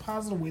in the most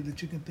positive way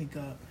that you can think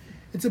of.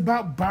 It's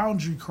about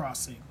boundary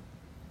crossing,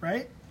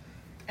 right?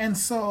 And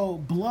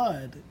so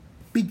blood,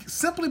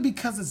 simply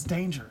because it's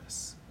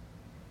dangerous.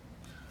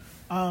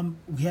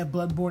 We have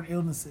bloodborne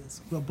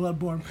illnesses. We have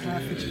bloodborne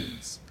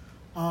pathogens.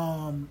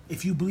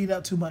 If you bleed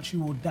out too much,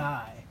 you will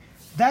die.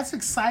 That's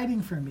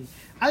exciting for me.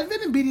 I've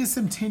been in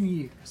BDSM 10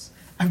 years.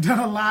 I've done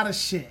a lot of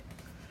shit.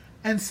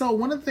 And so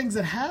one of the things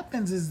that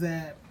happens is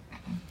that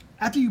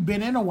after you've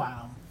been in a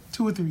while,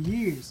 2 or 3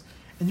 years,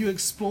 and you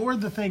explore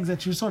the things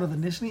that you're sort of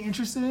initially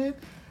interested in,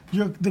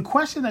 the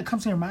question that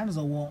comes to your mind is,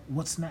 well,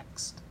 what's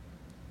next?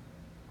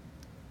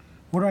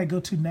 Where do I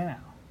go to now?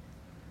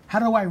 How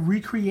do I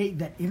recreate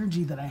that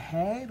energy that I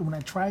had when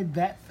I tried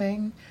that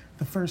thing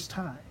the first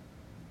time?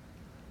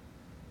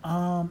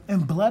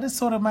 And blood is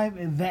sort of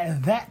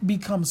that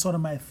becomes sort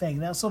of my thing.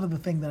 That's sort of the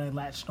thing that I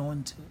latched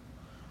on to.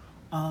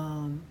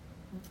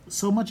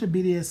 So much of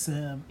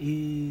BDSM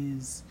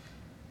is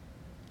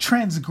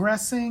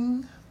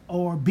transgressing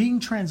or being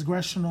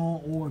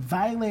transgressional or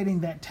violating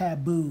that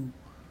taboo,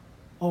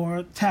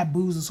 or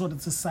taboos of sort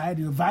of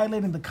society, or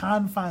violating the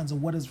confines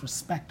of what is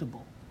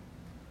respectable.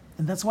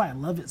 And that's why I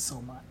love it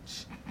so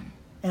much.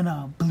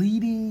 And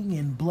bleeding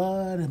and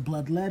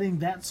bloodletting,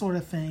 that sort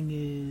of thing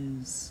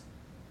is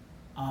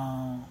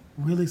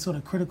really sort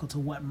of critical to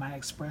what my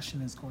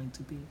expression is going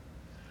to be.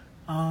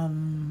 I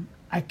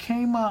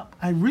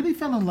really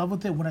fell in love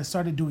with it when I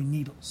started doing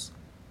needles.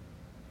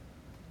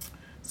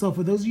 So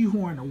for those of you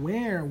who aren't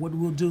aware, what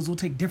we'll do is we'll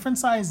take different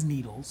size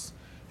needles.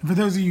 And for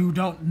those of you who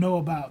don't know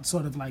about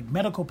sort of like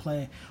medical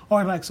play,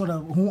 or like sort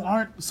of who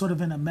aren't sort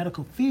of in a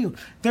medical field,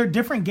 there are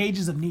different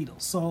gauges of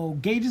needles. So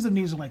gauges of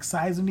needles are like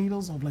size of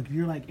needles, of like if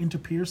you're like into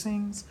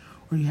piercings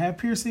or you have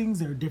piercings,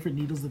 there are different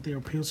needles that they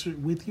are pierced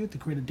with you to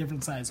create a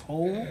different size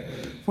hole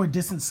for a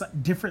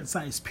different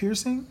size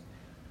piercing.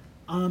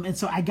 And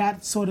so I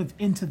got sort of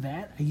into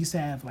that. I used to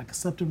have like a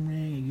septum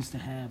ring. I used to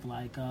have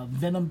like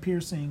venom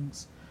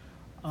piercings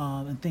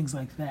and things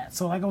like that.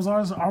 So like I was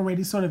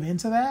already sort of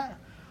into that.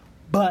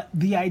 But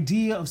the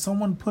idea of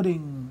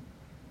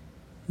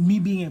me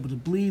being able to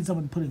bleed,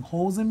 someone putting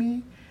holes in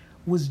me,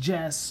 was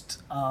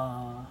just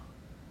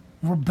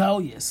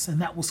rebellious, and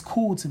that was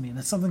cool to me.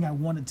 That's something I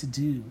wanted to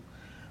do.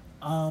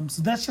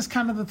 So that's just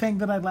kind of the thing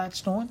that I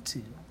latched on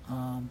to.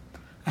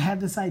 I had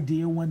this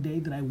idea one day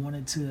that I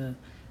wanted to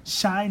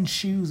shine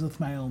shoes with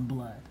my own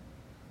blood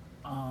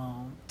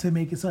to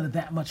make it sort of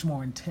that much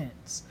more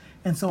intense.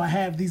 And so I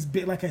have these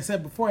big, like I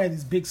said before, I had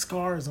these big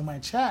scars on my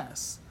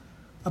chest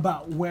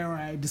about where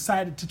I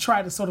decided to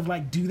try to sort of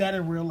like do that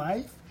in real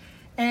life.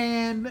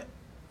 And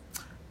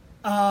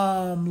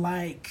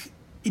like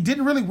it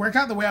didn't really work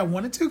out the way I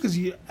wanted to, because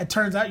it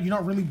turns out you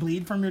don't really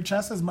bleed from your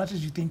chest as much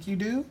as you think you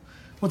do.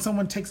 When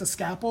someone takes a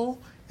scalpel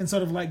and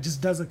sort of like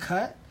just does a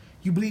cut,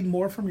 you bleed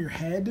more from your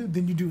head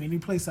than you do any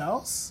place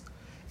else.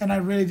 And I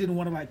really didn't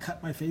want to like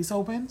cut my face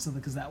open, so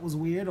because that was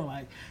weird, or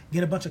like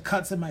get a bunch of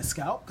cuts in my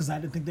scalp because I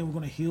didn't think they were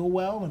going to heal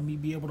well, and me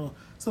be able to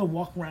sort of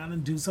walk around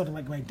and do sort of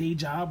like my day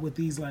job with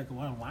these like,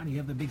 well, why do you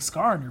have the big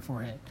scar on your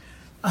forehead?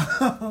 I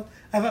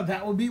thought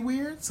that would be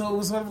weird. So it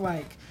was sort of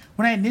like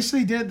when I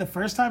initially did it the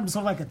first time, it was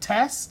sort of like a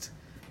test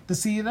to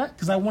see that,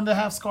 because I wanted to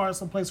have scars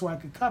someplace where I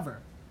could cover.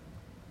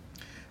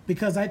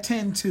 Because I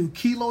tend to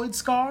keloid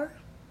scar.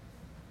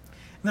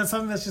 And that's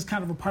something that's just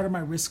kind of a part of my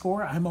risk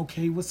score. I'm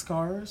okay with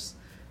scars.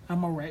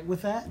 I'm all right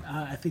with that.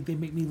 I think they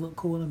make me look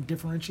cool and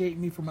differentiate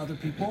me from other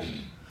people.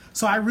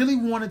 So I really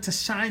wanted to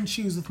shine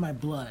shoes with my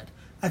blood.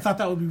 I thought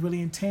that would be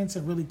really intense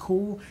and really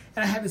cool.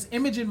 And I had this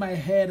image in my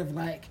head of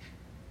like,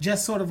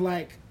 just sort of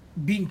like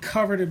being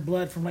covered in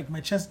blood from like my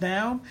chest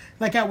down,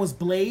 like I was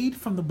Blade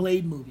from the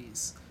Blade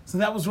movies. So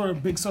that was sort of a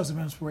big source of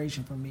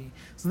inspiration for me.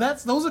 So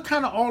those are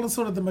kind of all the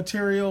sort of the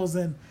materials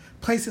and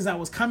places I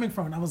was coming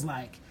from. And I was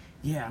like,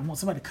 yeah, I want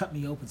somebody to cut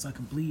me open so I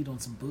can bleed on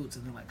some boots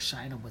and then like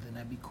shine them with it.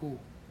 That'd be cool.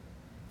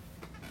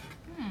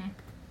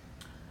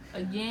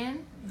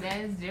 Again,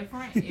 that is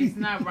different. It's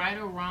not right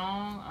or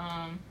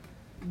wrong.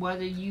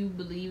 Whether you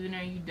believe in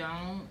it or you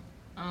don't.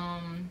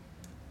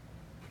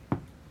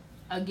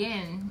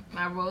 Again,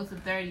 my road to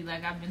 30,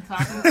 like I've been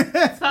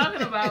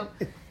talking about,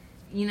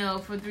 you know,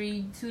 for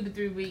 2 to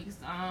 3 weeks.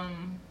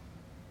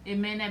 It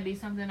may not be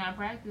something I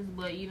practice,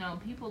 but you know,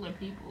 people are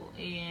people,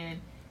 and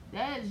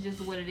that is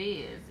just what it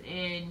is.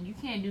 And you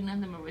can't do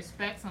nothing but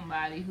respect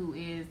somebody who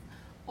is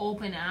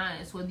open and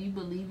honest, whether you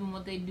believe in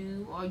what they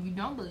do or you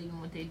don't believe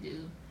in what they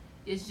do.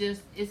 It's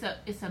just it's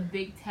a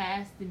big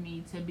task to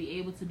me to be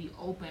able to be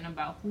open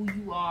about who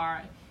you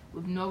are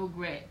with no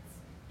regrets,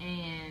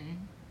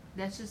 and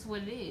that's just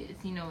what it is,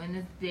 you know, in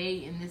this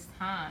day, in this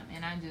time.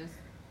 And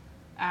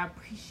I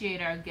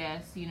appreciate our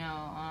guest, you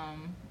know,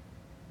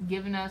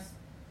 giving us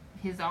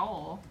his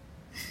all,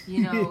 you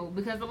know,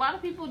 because a lot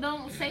of people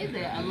don't say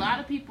that. A lot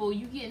of people,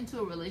 you get into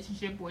a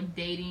relationship or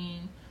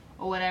dating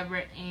or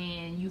whatever,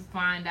 and you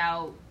find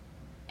out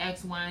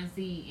X, Y, and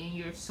Z, and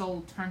you're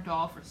so turned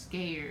off or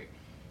scared.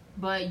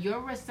 But your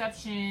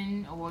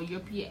reception or your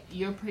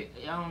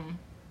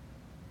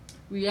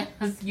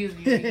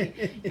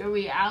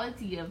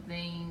reality of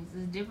things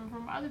is different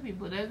from other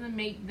people. It doesn't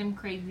make them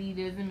crazy.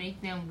 It doesn't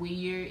make them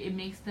weird. It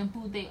makes them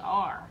who they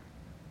are.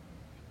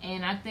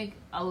 And I think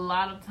a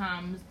lot of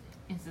times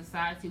in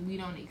society, we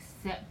don't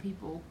accept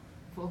people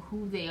for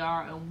who they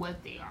are and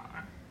what they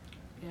are.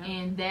 Yeah.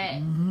 And that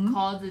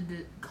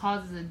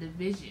causes a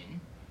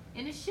division.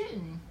 And it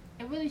shouldn't.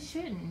 It really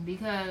shouldn't,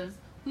 because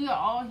we are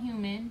all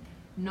human.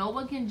 No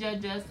one can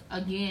judge us.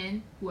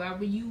 Again,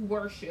 whoever you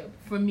worship.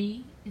 For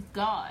me, it's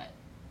God.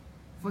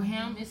 For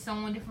him, it's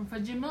someone different. For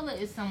Jamila,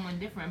 it's someone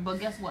different. But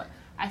guess what?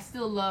 I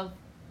still love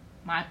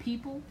my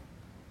people,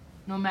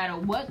 no matter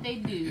what they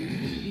do.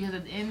 Because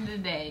at the end of the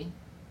day,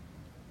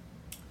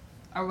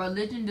 a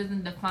religion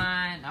doesn't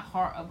define the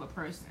heart of a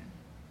person.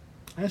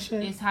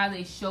 It's how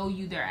they show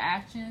you their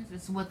actions.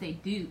 It's what they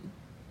do.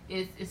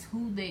 It's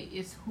who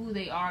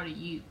they are to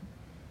you.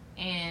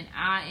 And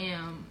I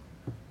am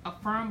a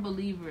firm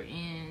believer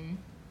in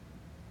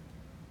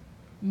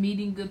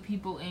meeting good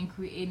people and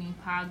creating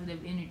positive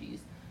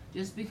energies.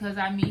 Just because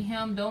I meet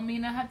him don't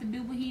mean I have to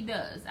do what he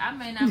does. I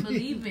may not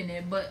believe in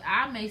it, but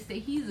I may say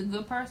he's a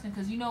good person.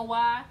 Because you know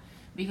why?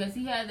 Because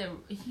he had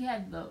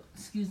the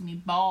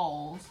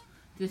balls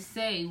to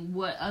say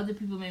what other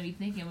people may be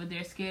thinking, but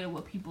they're scared of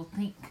what people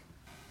think.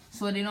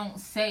 So they don't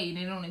say,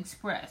 they don't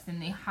express,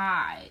 and they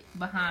hide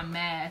behind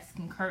masks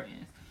and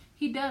curtains.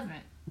 He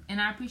doesn't, and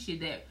I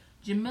appreciate that.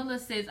 Jamila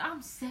says,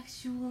 I'm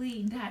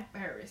sexually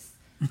diverse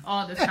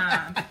all the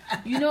time.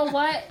 You know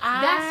what?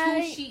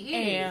 That's who she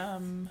is. I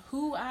am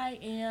who I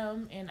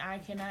am, and I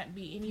cannot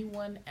be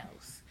anyone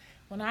else.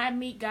 When I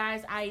meet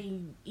guys, I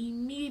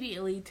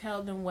immediately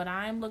tell them what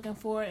I'm looking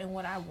for and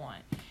what I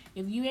want.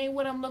 If you ain't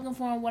what I'm looking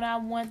for and what I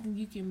want, then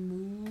you can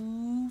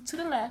move to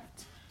the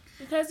left.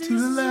 Because this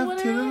is what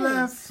it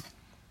is.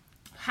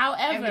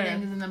 However,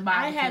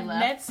 I have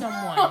met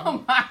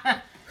someone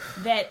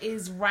that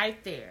is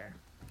right there.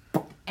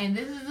 And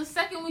this is the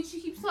second week she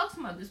keeps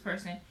talking about this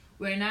person.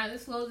 We're not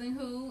disclosing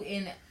who,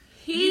 and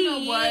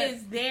he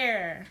is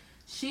there.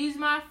 She's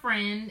my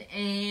friend,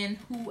 and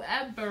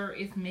whoever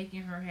is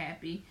making her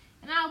happy.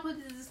 And I'll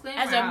put this disclaimer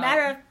out. As a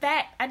matter of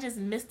fact, I just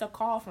missed a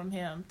call from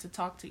him to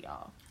talk to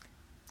y'all.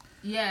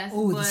 Yes.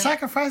 Oh, the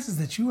sacrifices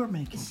that you are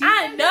making.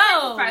 I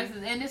know.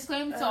 Sacrifices. And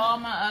disclaimer to all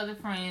my other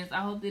friends.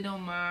 I hope they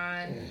don't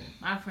mind.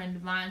 My friend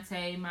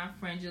Devontae, my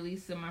friend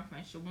Jaleesa, my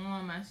friend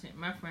Shawan,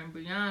 my friend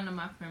Brianna,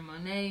 my friend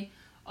Monet.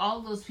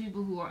 All those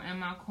people who are in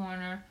my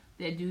corner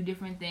that do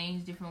different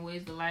things, different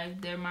ways of life,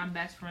 they're my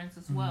best friends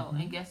as well.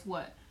 Mm-hmm. And guess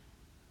what?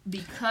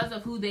 Because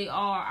of who they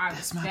are, I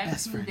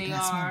respect who they are.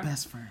 That's my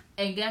best friend.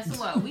 And guess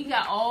what? We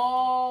got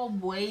all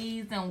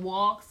ways and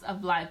walks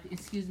of life.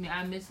 Excuse me,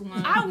 I missed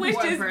one. I wish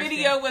this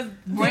video was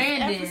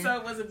Brandon. This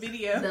episode was a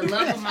video. The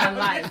love of my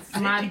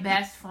life, my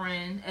best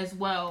friend as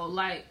well.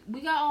 Like,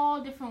 we got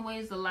all different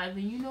ways of life,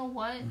 and you know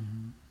what?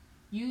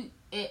 Mm-hmm.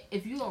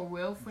 If you're a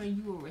real friend,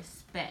 you will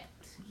respect.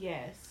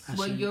 Yes.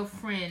 What your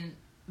friend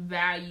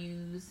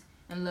values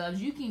and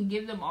loves. You can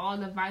give them all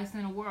the advice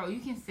in the world. You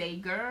can say,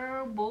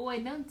 girl,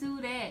 boy, don't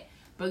do that.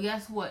 But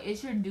guess what?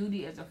 It's your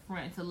duty as a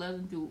friend to love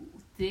them through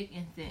thick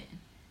and thin.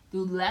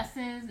 Through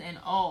lessons and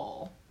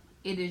all.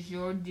 It is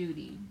your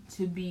duty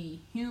to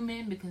be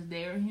human because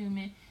they are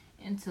human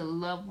and to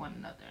love one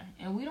another.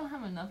 And we don't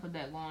have enough of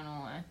that going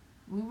on.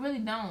 We really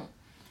don't.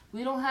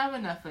 We don't have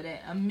enough of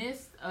that.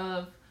 Amidst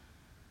of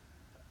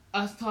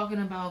us talking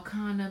about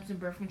condoms and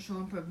birth control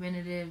and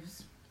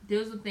preventatives,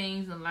 those are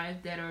things in life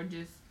that are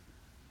just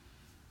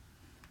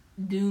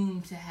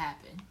doomed to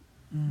happen.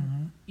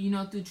 Mm-hmm. You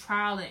know, through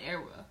trial and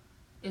error.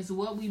 It's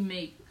what we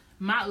make.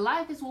 My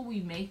life is what we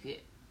make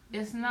it.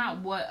 It's not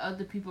what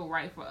other people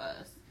write for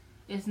us.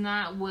 It's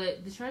not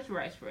what the church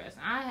writes for us.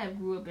 I have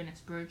grew up in a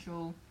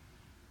spiritual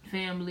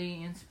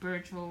family and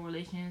spiritual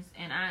relations,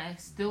 and I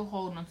still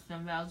hold on to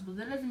them values. But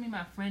that doesn't mean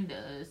my friend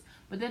does.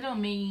 But that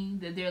don't mean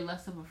that they're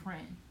less of a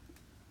friend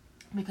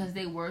because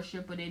they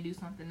worship or they do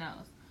something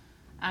else.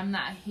 I'm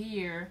not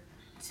here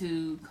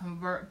to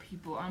convert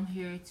people. I'm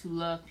here to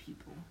love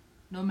people,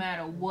 no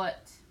matter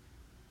what.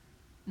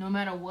 No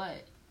matter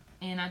what.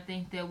 And I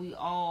think that we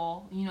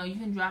all, you know, you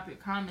can drop your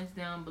comments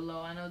down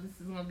below. I know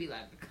this is going to be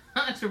like a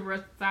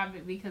controversial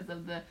topic because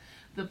of the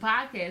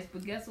podcast,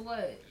 but guess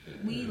what?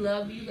 We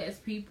love you as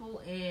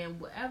people, and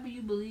whatever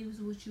you believe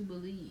is what you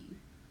believe.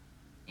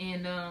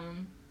 And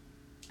I'm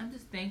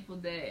just thankful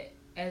that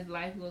as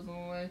life goes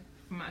on,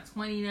 from my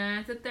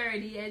 29 to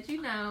 30, as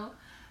you know,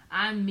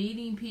 I'm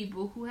meeting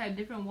people who have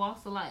different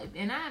walks of life.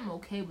 And I am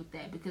okay with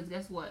that because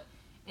guess what?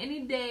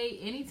 Any day,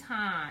 any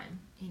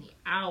time, any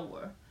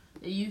hour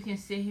that you can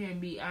sit here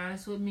and be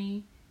honest with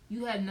me,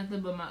 you have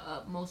nothing but my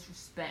utmost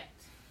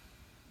respect.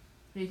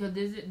 Because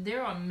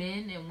there are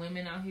men and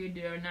women out here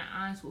that are not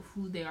honest with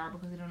who they are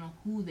because they don't know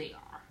who they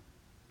are.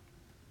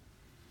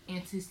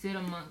 And to sit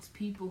amongst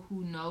people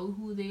who know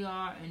who they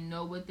are and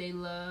know what they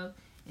love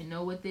and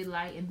know what they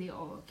like and they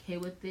are okay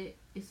with it,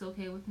 it's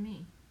okay with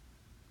me.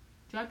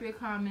 Drop your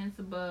comments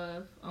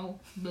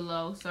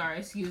below. Sorry,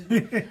 excuse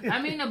me. I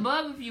mean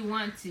above if you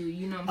want to,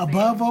 you know what I'm saying?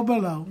 Above or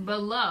below?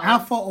 Below.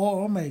 Alpha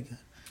or Omega?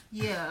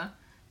 Yeah.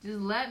 Just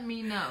let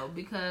me know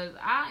because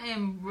I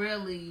am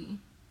really...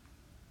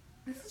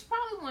 This is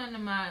probably one of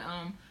my...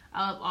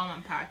 I love all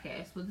my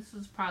podcasts, but this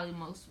is probably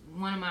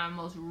one of my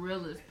most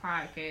realest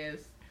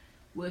podcasts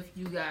with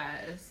you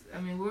guys.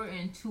 I mean, we're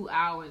in 2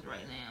 hours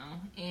right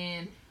now.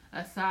 And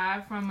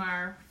aside from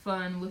our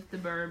fun with the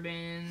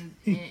bourbon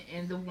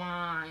and the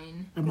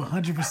wine... I'm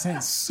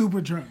 100%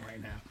 super drunk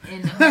right now.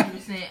 And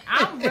 100%.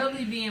 I'm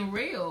really being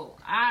real.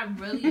 I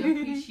really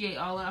appreciate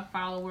all our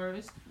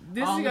followers.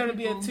 This is going to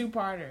be a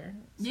 2-parter.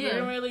 So Yeah. we're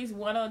going to release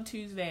one on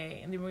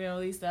Tuesday, and then we're going to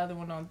release the other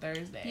one on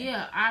Thursday.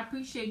 Yeah, I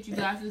appreciate you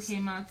guys who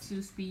came out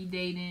to speed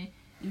dating,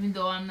 even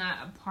though I'm not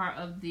a part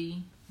of the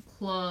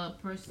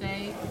club per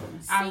se.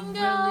 I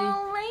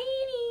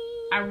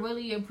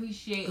really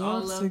appreciate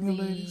all of Single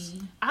the...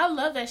 Ladies. I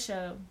love that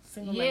show,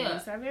 Single Yeah.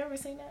 Ladies. Have you ever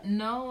seen that?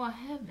 No, I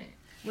haven't.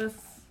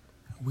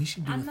 We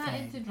should do I'm a not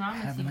thing. into drama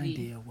Have an TV.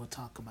 idea. We'll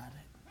talk about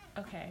it.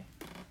 Okay.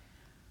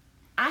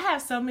 I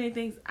have so many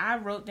things. I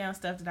wrote down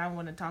stuff that I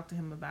want to talk to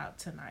him about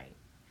tonight.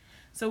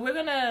 So we're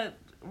going to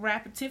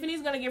wrap it.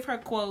 Tiffany's going to give her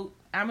quote.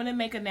 I'm going to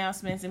make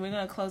announcements, and we're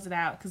going to close it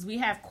out because we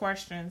have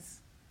questions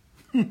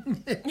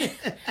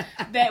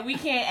that we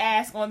can't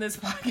ask on this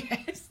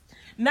podcast.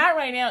 Not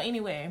right now,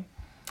 anyway.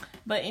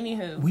 But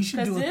anywho. We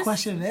should do a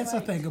question and answer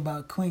thing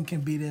about Queen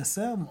Can Be SM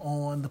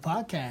on the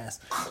podcast.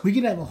 We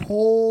could have a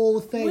whole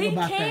thing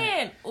about that.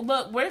 We can.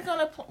 But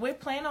we're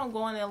planning on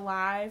going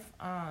live.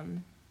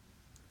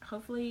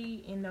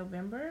 Hopefully in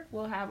November.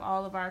 We'll have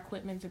all of our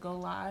equipment to go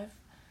live.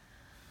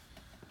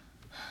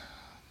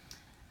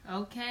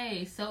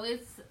 Okay, so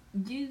it's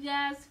you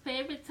guys'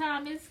 favorite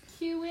time is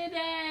Q&A.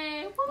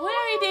 We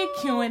already did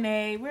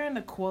Q&A. We're in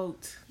the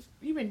quote.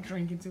 You've been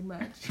drinking too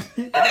much.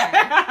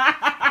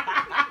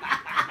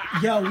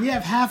 Yo, we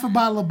have half a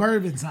bottle of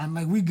bourbon, son.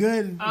 Like, we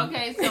good.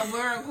 Okay, so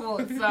we're in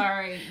quote.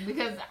 Sorry,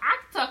 because I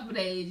can talk for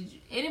days.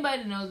 Anybody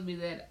that knows me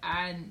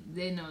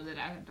they know that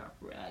I can talk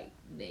for like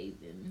days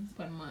and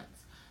months.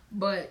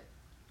 But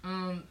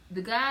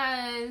the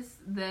guys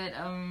that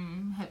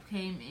have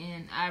came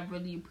in, I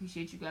really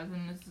appreciate you guys,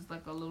 and this is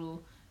like a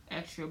little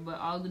extra. But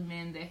all the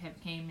men that have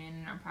came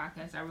in our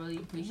podcast, I really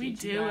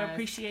appreciate you guys. We do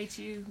appreciate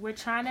you. We're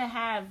trying to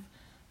have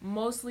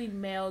mostly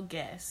male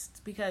guests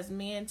because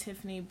me and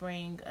Tiffany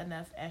bring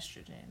enough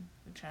estrogen.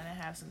 We're trying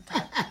to have some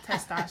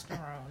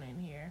testosterone in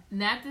here.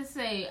 Not to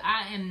say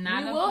I am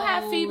not. We will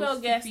have female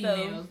guests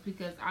though,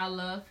 because I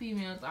love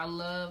females. I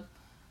love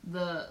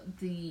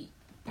the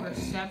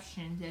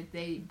perception that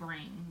they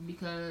bring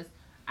because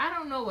I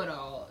don't know it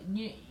all.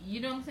 You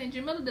know what I'm saying?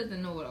 Jamila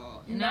doesn't know it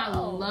all, and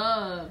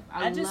no.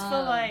 I just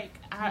feel like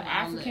our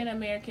African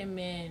American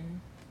men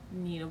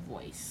need a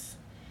voice.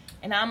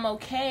 And I'm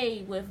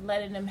okay with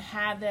letting them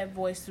have that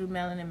voice through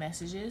melanin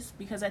messages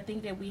because I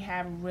think that we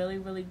have really,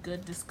 really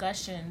good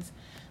discussions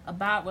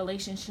about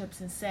relationships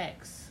and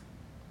sex.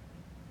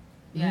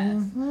 Yes.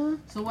 Mm-hmm.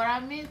 So what I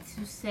meant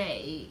to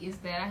say is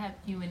that I have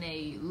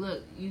Q&A.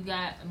 Look,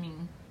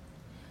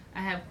 I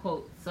have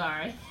quotes.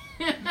 Sorry.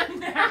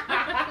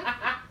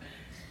 I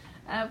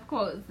have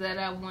quotes that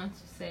I want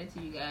to say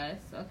to you guys.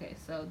 Okay,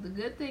 so the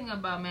good thing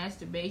about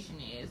masturbation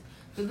is,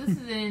 so this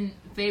is in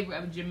favor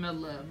of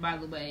Jamila, by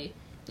the way.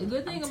 The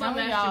good thing about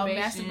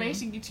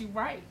masturbation gets you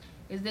right.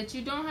 Is that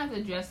you don't have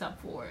to dress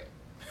up for it.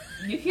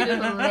 You can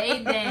just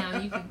lay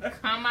down. You can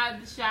come out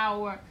of the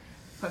shower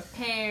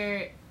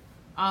prepared.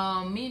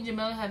 Me and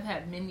Jamila have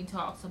had many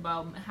talks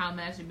about how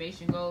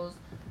masturbation goes.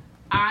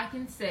 I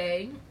can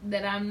say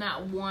that I'm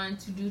not one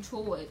to do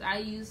toys. I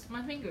use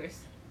my fingers.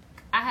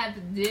 I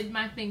have did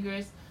my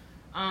fingers,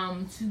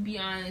 to be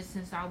honest,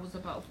 since I was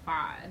about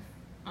 5.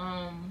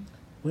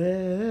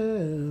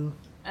 Well,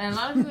 and a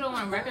lot of people don't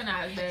want to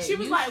recognize that. She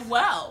was like,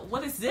 well,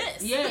 what is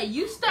this? Yeah,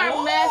 you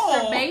start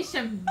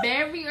masturbation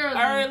very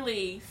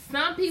early.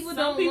 Some people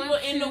don't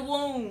want in to. the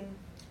womb.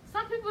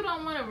 Some people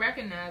don't want to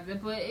recognize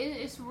it, but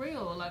it's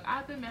real. Like,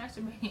 I've been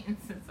masturbating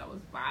since I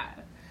was 5.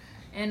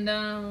 And,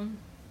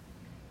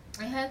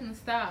 it hasn't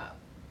stopped.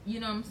 You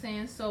know what I'm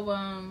saying? So,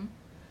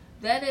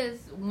 that is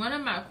one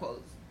of my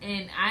quotes.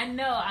 And I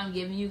know I'm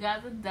giving you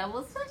guys a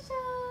double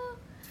special.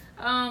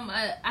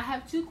 I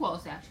have 2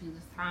 quotes actually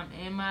this time.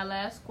 And my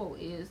last quote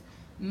is,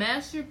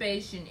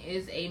 masturbation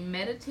is a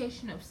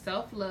meditation of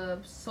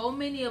self-love. So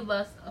many of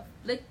us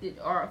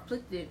are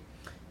afflicted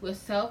with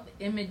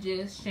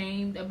self-images,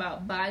 shamed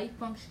about body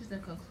functions,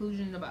 and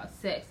conclusions about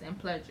sex and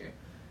pleasure.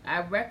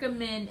 I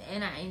recommend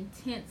an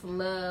intense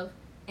love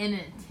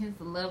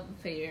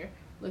affair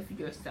with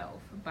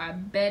yourself by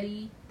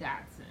Betty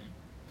Dodson.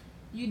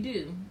 You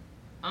do.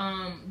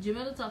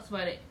 Jamila talks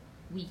about it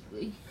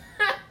weekly.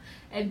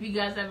 If you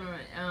guys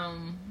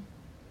haven't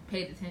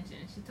paid attention,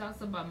 she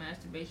talks about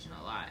masturbation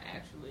a lot,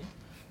 actually,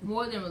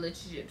 more than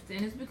relationships,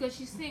 and it's because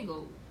she's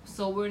single.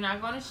 So we're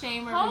not gonna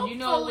shame her.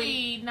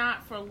 Hopefully,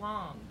 not for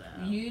long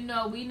though. You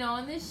know, we know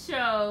in this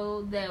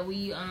show that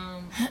we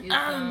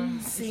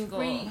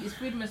single. It's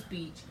freedom of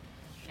speech,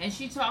 and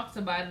she talks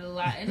about it a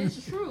lot, and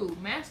it's true.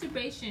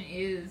 Masturbation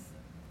is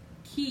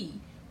key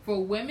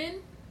for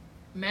women.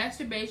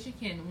 Masturbation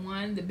can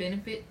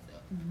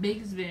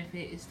biggest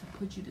benefit is to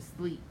put you to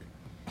sleep.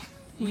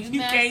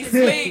 You can't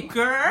sleep,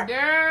 girl.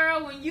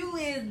 Girl, when you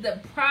is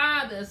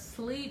deprived of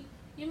sleep,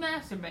 you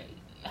masturbate.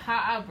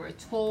 However,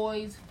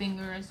 toys,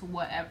 fingers,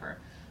 whatever.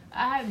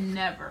 I have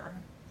never,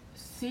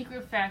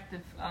 secret fact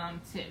of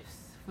tips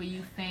for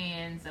you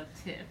fans of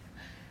Tiff.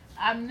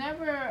 I've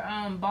never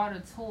bought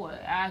a toy.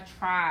 I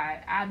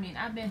tried. I mean,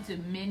 I've been to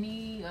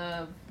many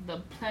of the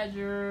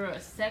pleasure,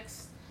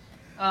 sex,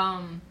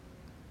 parties.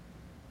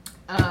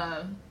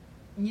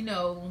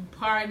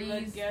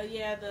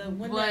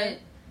 But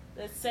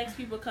the sex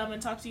people come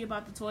and talk to you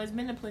about the toys.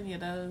 Been to plenty of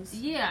those.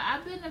 Yeah,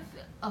 I've been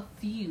a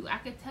few. I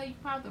could tell you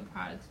probably the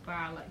products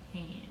by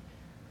hand,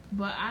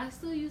 but I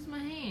still use my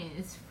hand.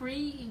 It's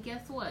free, and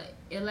guess what?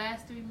 It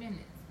lasts 3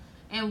 minutes.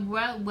 And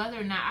whether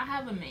or not I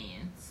have a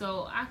man,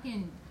 so I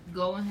can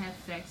go and have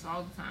sex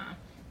all the time.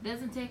 It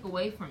doesn't take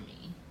away from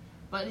me,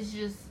 but it's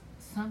just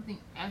something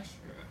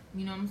extra.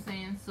 You know what I'm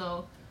saying?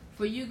 So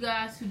for you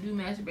guys who do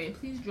masturbate,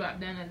 please drop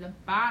down at the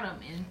bottom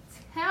and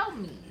tell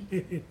me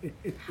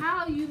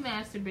how you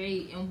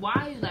masturbate and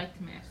why you like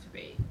to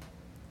masturbate.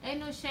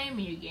 Ain't no shame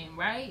in your game,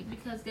 right?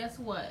 Because guess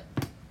what?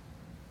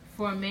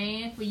 For a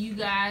man, for you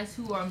guys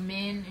who are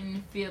men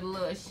and feel a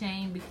little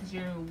ashamed because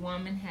you're a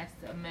woman has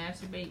to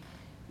masturbate,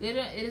 it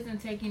doesn't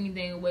take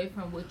anything away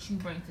from what you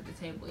bring to the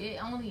table. It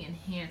only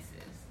enhances.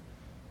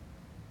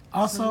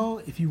 Also,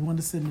 if you want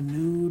to send a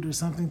nude or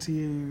something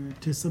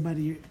to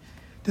somebody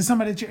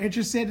that you're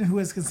interested in who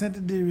has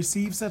consented to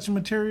receive such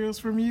materials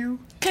from you.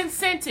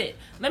 Consented.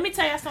 Let me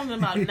tell you something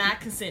about not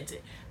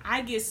consented.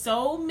 I get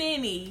so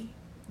many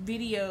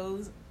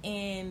videos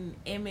and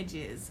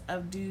images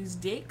of dudes'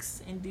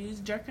 dicks and dudes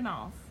jerking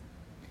off.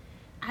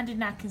 I did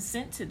not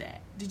consent to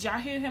that. Did y'all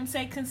hear him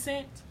say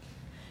consent?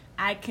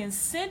 I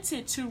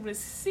consented to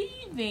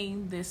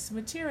receiving this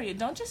material.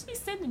 Don't just be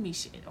sending me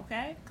shit,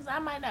 okay? Because I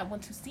might not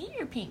want to see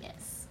your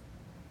penis.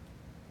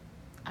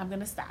 I'm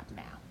going to stop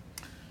now.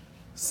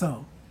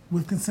 So,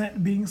 with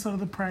consent being sort of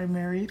the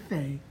primary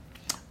thing,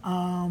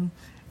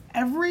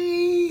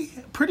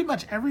 pretty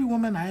much every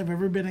woman I have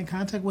ever been in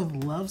contact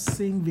with loves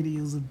seeing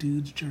videos of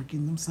dudes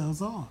jerking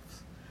themselves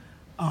off.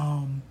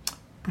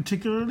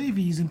 Particularly if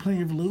you're using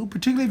plenty of lube,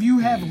 particularly if you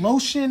have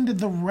lotioned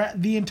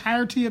the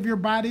entirety of your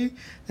body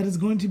that is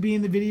going to be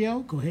in the video,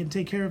 go ahead and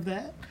take care of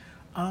that.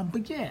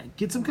 But yeah,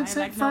 get some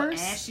consent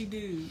first. No ashy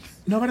dudes.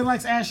 Nobody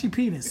likes ashy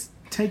penis.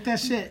 Take that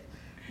shit.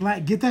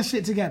 Get that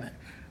shit together.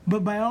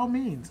 But by all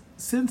means,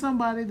 send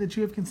somebody that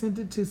you have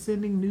consented to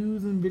sending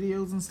news and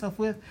videos and stuff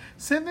with.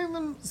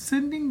 Sending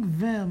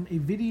them a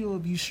video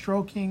of you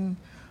stroking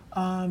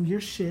your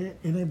shit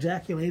and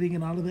ejaculating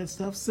and all of that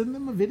stuff. Send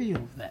them a video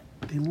of that.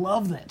 They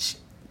love that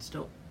shit. It's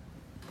dope.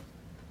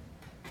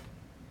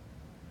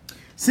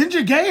 Send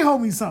your gay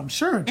homie something.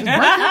 Sure, just break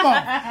him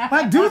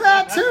off. Do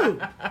that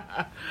too.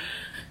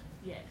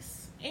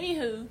 Yes.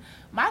 Anywho,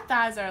 my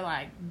thighs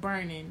are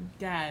burning,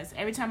 guys.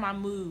 Every time I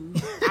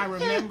move, I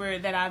remember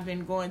that I've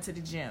been going to the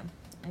gym.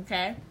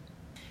 Okay?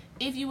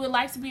 If you would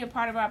like to be a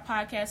part of our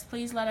podcast,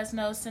 please let us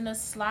know.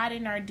 Slide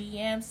in our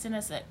DMs. Send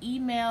us an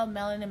email,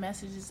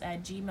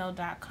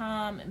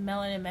 melaninmessages@gmail.com.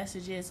 Melanin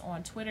Messages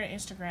on Twitter,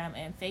 Instagram,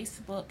 and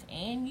Facebook,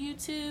 and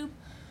YouTube.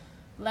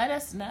 Let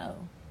us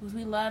know. Because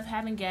we love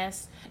having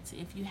guests.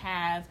 If you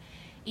have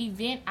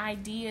event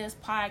ideas,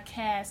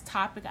 podcast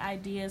topic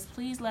ideas,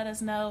 please let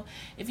us know.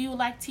 If you would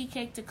like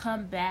T-Cake to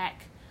come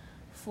back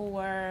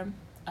for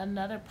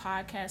another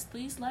podcast,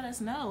 please let us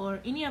know.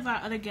 Or any of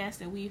our other guests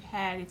that we've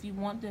had, if you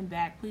want them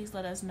back, please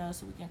let us know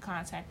so we can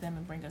contact them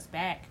and bring us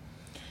back.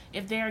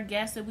 If there are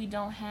guests that we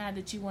don't have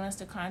that you want us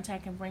to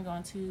contact and bring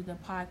onto the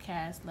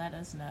podcast, let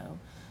us know.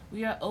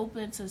 We are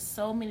open to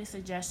so many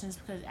suggestions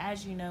because,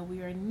 as you know,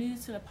 we are new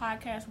to the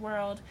podcast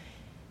world,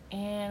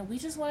 and we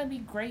just want to be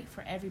great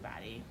for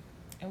everybody.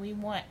 And we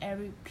want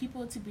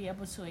people to be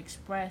able to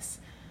express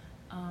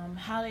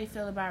how they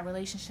feel about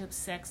relationships,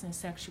 sex, and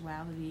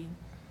sexuality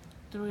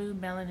through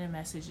melanin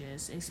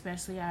messages,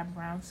 especially our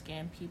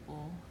brown-skinned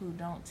people who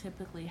don't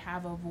typically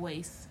have a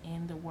voice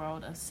in the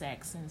world of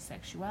sex and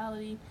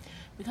sexuality.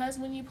 Because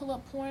when you pull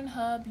up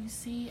Pornhub, you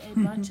see a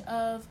bunch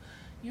of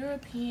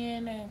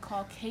European and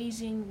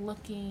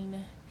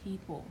Caucasian-looking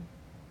people.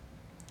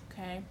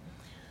 Okay?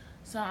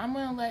 So I'm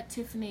going to let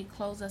Tiffany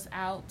close us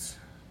out.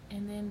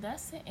 And then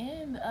that's the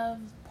end of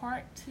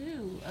part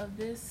 2 of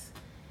this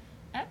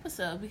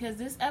episode. Because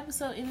this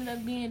episode ended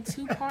up being a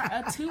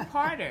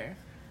two-parter.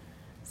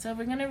 So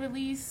we're going to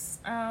release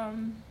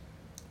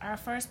our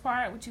first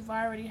part, which you've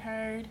already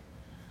heard,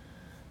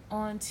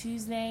 on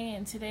Tuesday.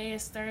 And today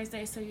is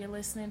Thursday, so you're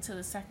listening to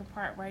the second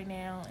part right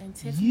now. And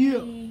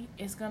Tiffany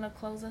is going to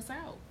close us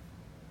out.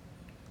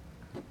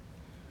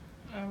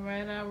 All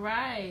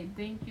right.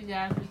 Thank you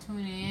guys for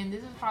tuning in.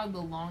 This is probably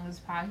the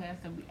longest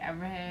podcast that we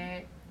ever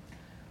had.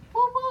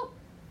 Whoop, whoop.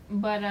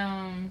 But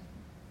I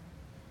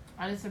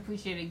just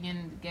appreciate,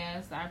 again, the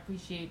guests. I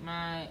appreciate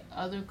my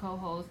other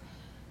co-host,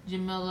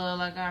 Jamila.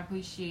 Like, I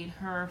appreciate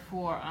her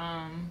for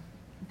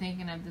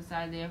thinking of this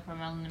idea for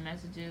Melanin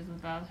Messages.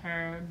 Without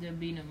her, there'd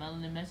be no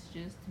Melanin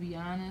Messages, to be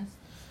honest.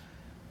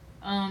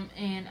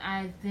 And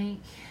I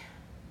think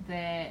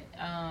that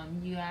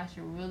you guys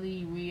should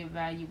really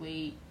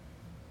reevaluate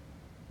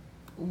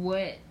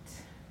what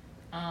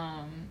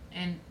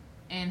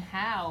and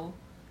how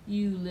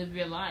you live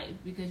your life,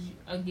 because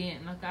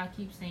again, like I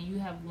keep saying, you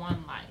have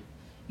one life.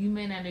 You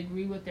may not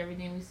agree with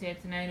everything we said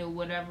tonight or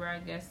whatever I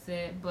guess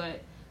said,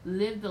 but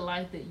live the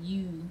life that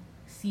you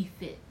see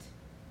fit,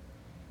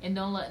 and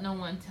don't let no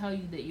one tell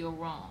you that you're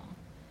wrong.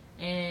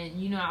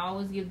 And you know, I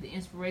always give the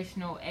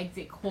inspirational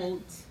exit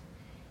quote,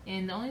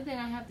 and the only thing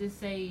I have to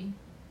say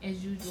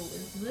as usual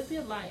is live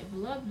your life,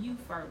 love you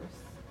first,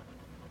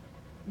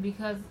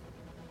 because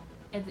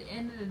at the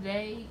end of the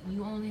day,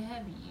 you only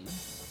have you.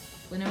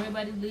 When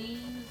everybody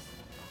leaves,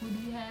 who do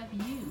you have?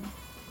 You.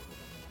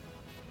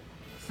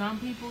 Some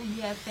people,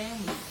 you have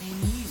family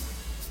and you.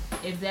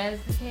 If that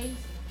is the case,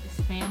 it's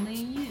family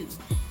and you.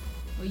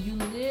 But you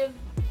live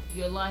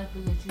your life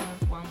because you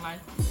have one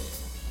life to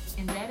live.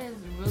 And that is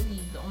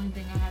really the only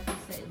thing I have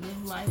to say.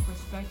 Live life,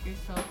 respect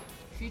yourself,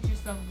 treat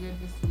yourself good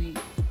this week.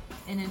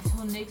 And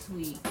until next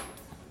week,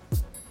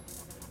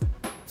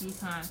 be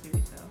kind to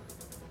yourself.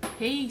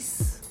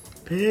 Peace.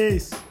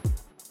 Peace.